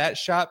miss that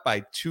shot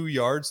by 2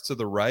 yards to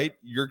the right,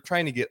 you're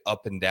trying to get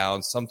up and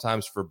down,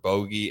 sometimes for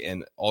bogey,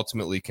 and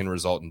ultimately can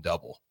result in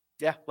double.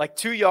 Yeah, like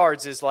 2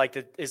 yards is like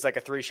a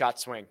 3-shot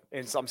swing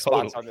in some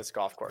spots on this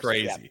golf course.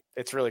 Crazy. Yeah,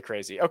 it's really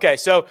crazy. Okay,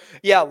 so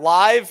yeah,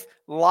 live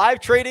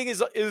trading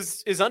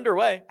is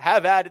underway.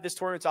 Have at it. This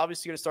tournament's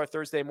obviously going to start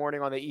Thursday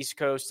morning on the East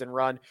Coast and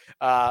run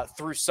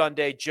through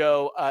Sunday.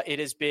 Joe, it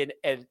has been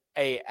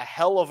a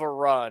hell of a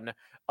run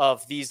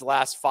of these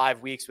last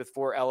 5 weeks with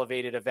 4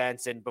 elevated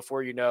events, and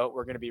before you know it,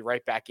 we're going to be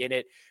right back in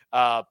it.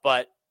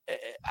 But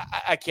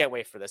I can't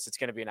wait for this. It's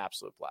going to be an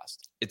absolute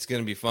blast. It's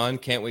going to be fun.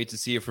 Can't wait to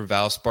see you for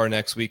Valspar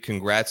next week.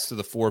 Congrats to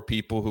the 4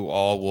 people who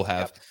all will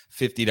have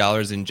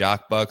 $50 in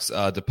Jock Bucks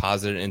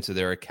deposited into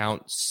their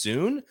account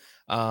soon.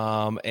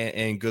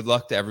 And good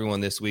luck to everyone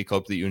this week.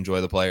 Hope that you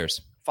enjoy the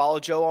players. Follow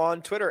Joe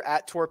on Twitter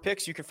at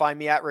TourPicks. You can find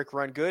me at Rick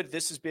Run Good.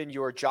 This has been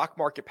your Jock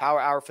Market Power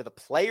Hour for the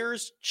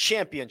Players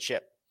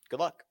Championship. Good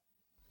luck.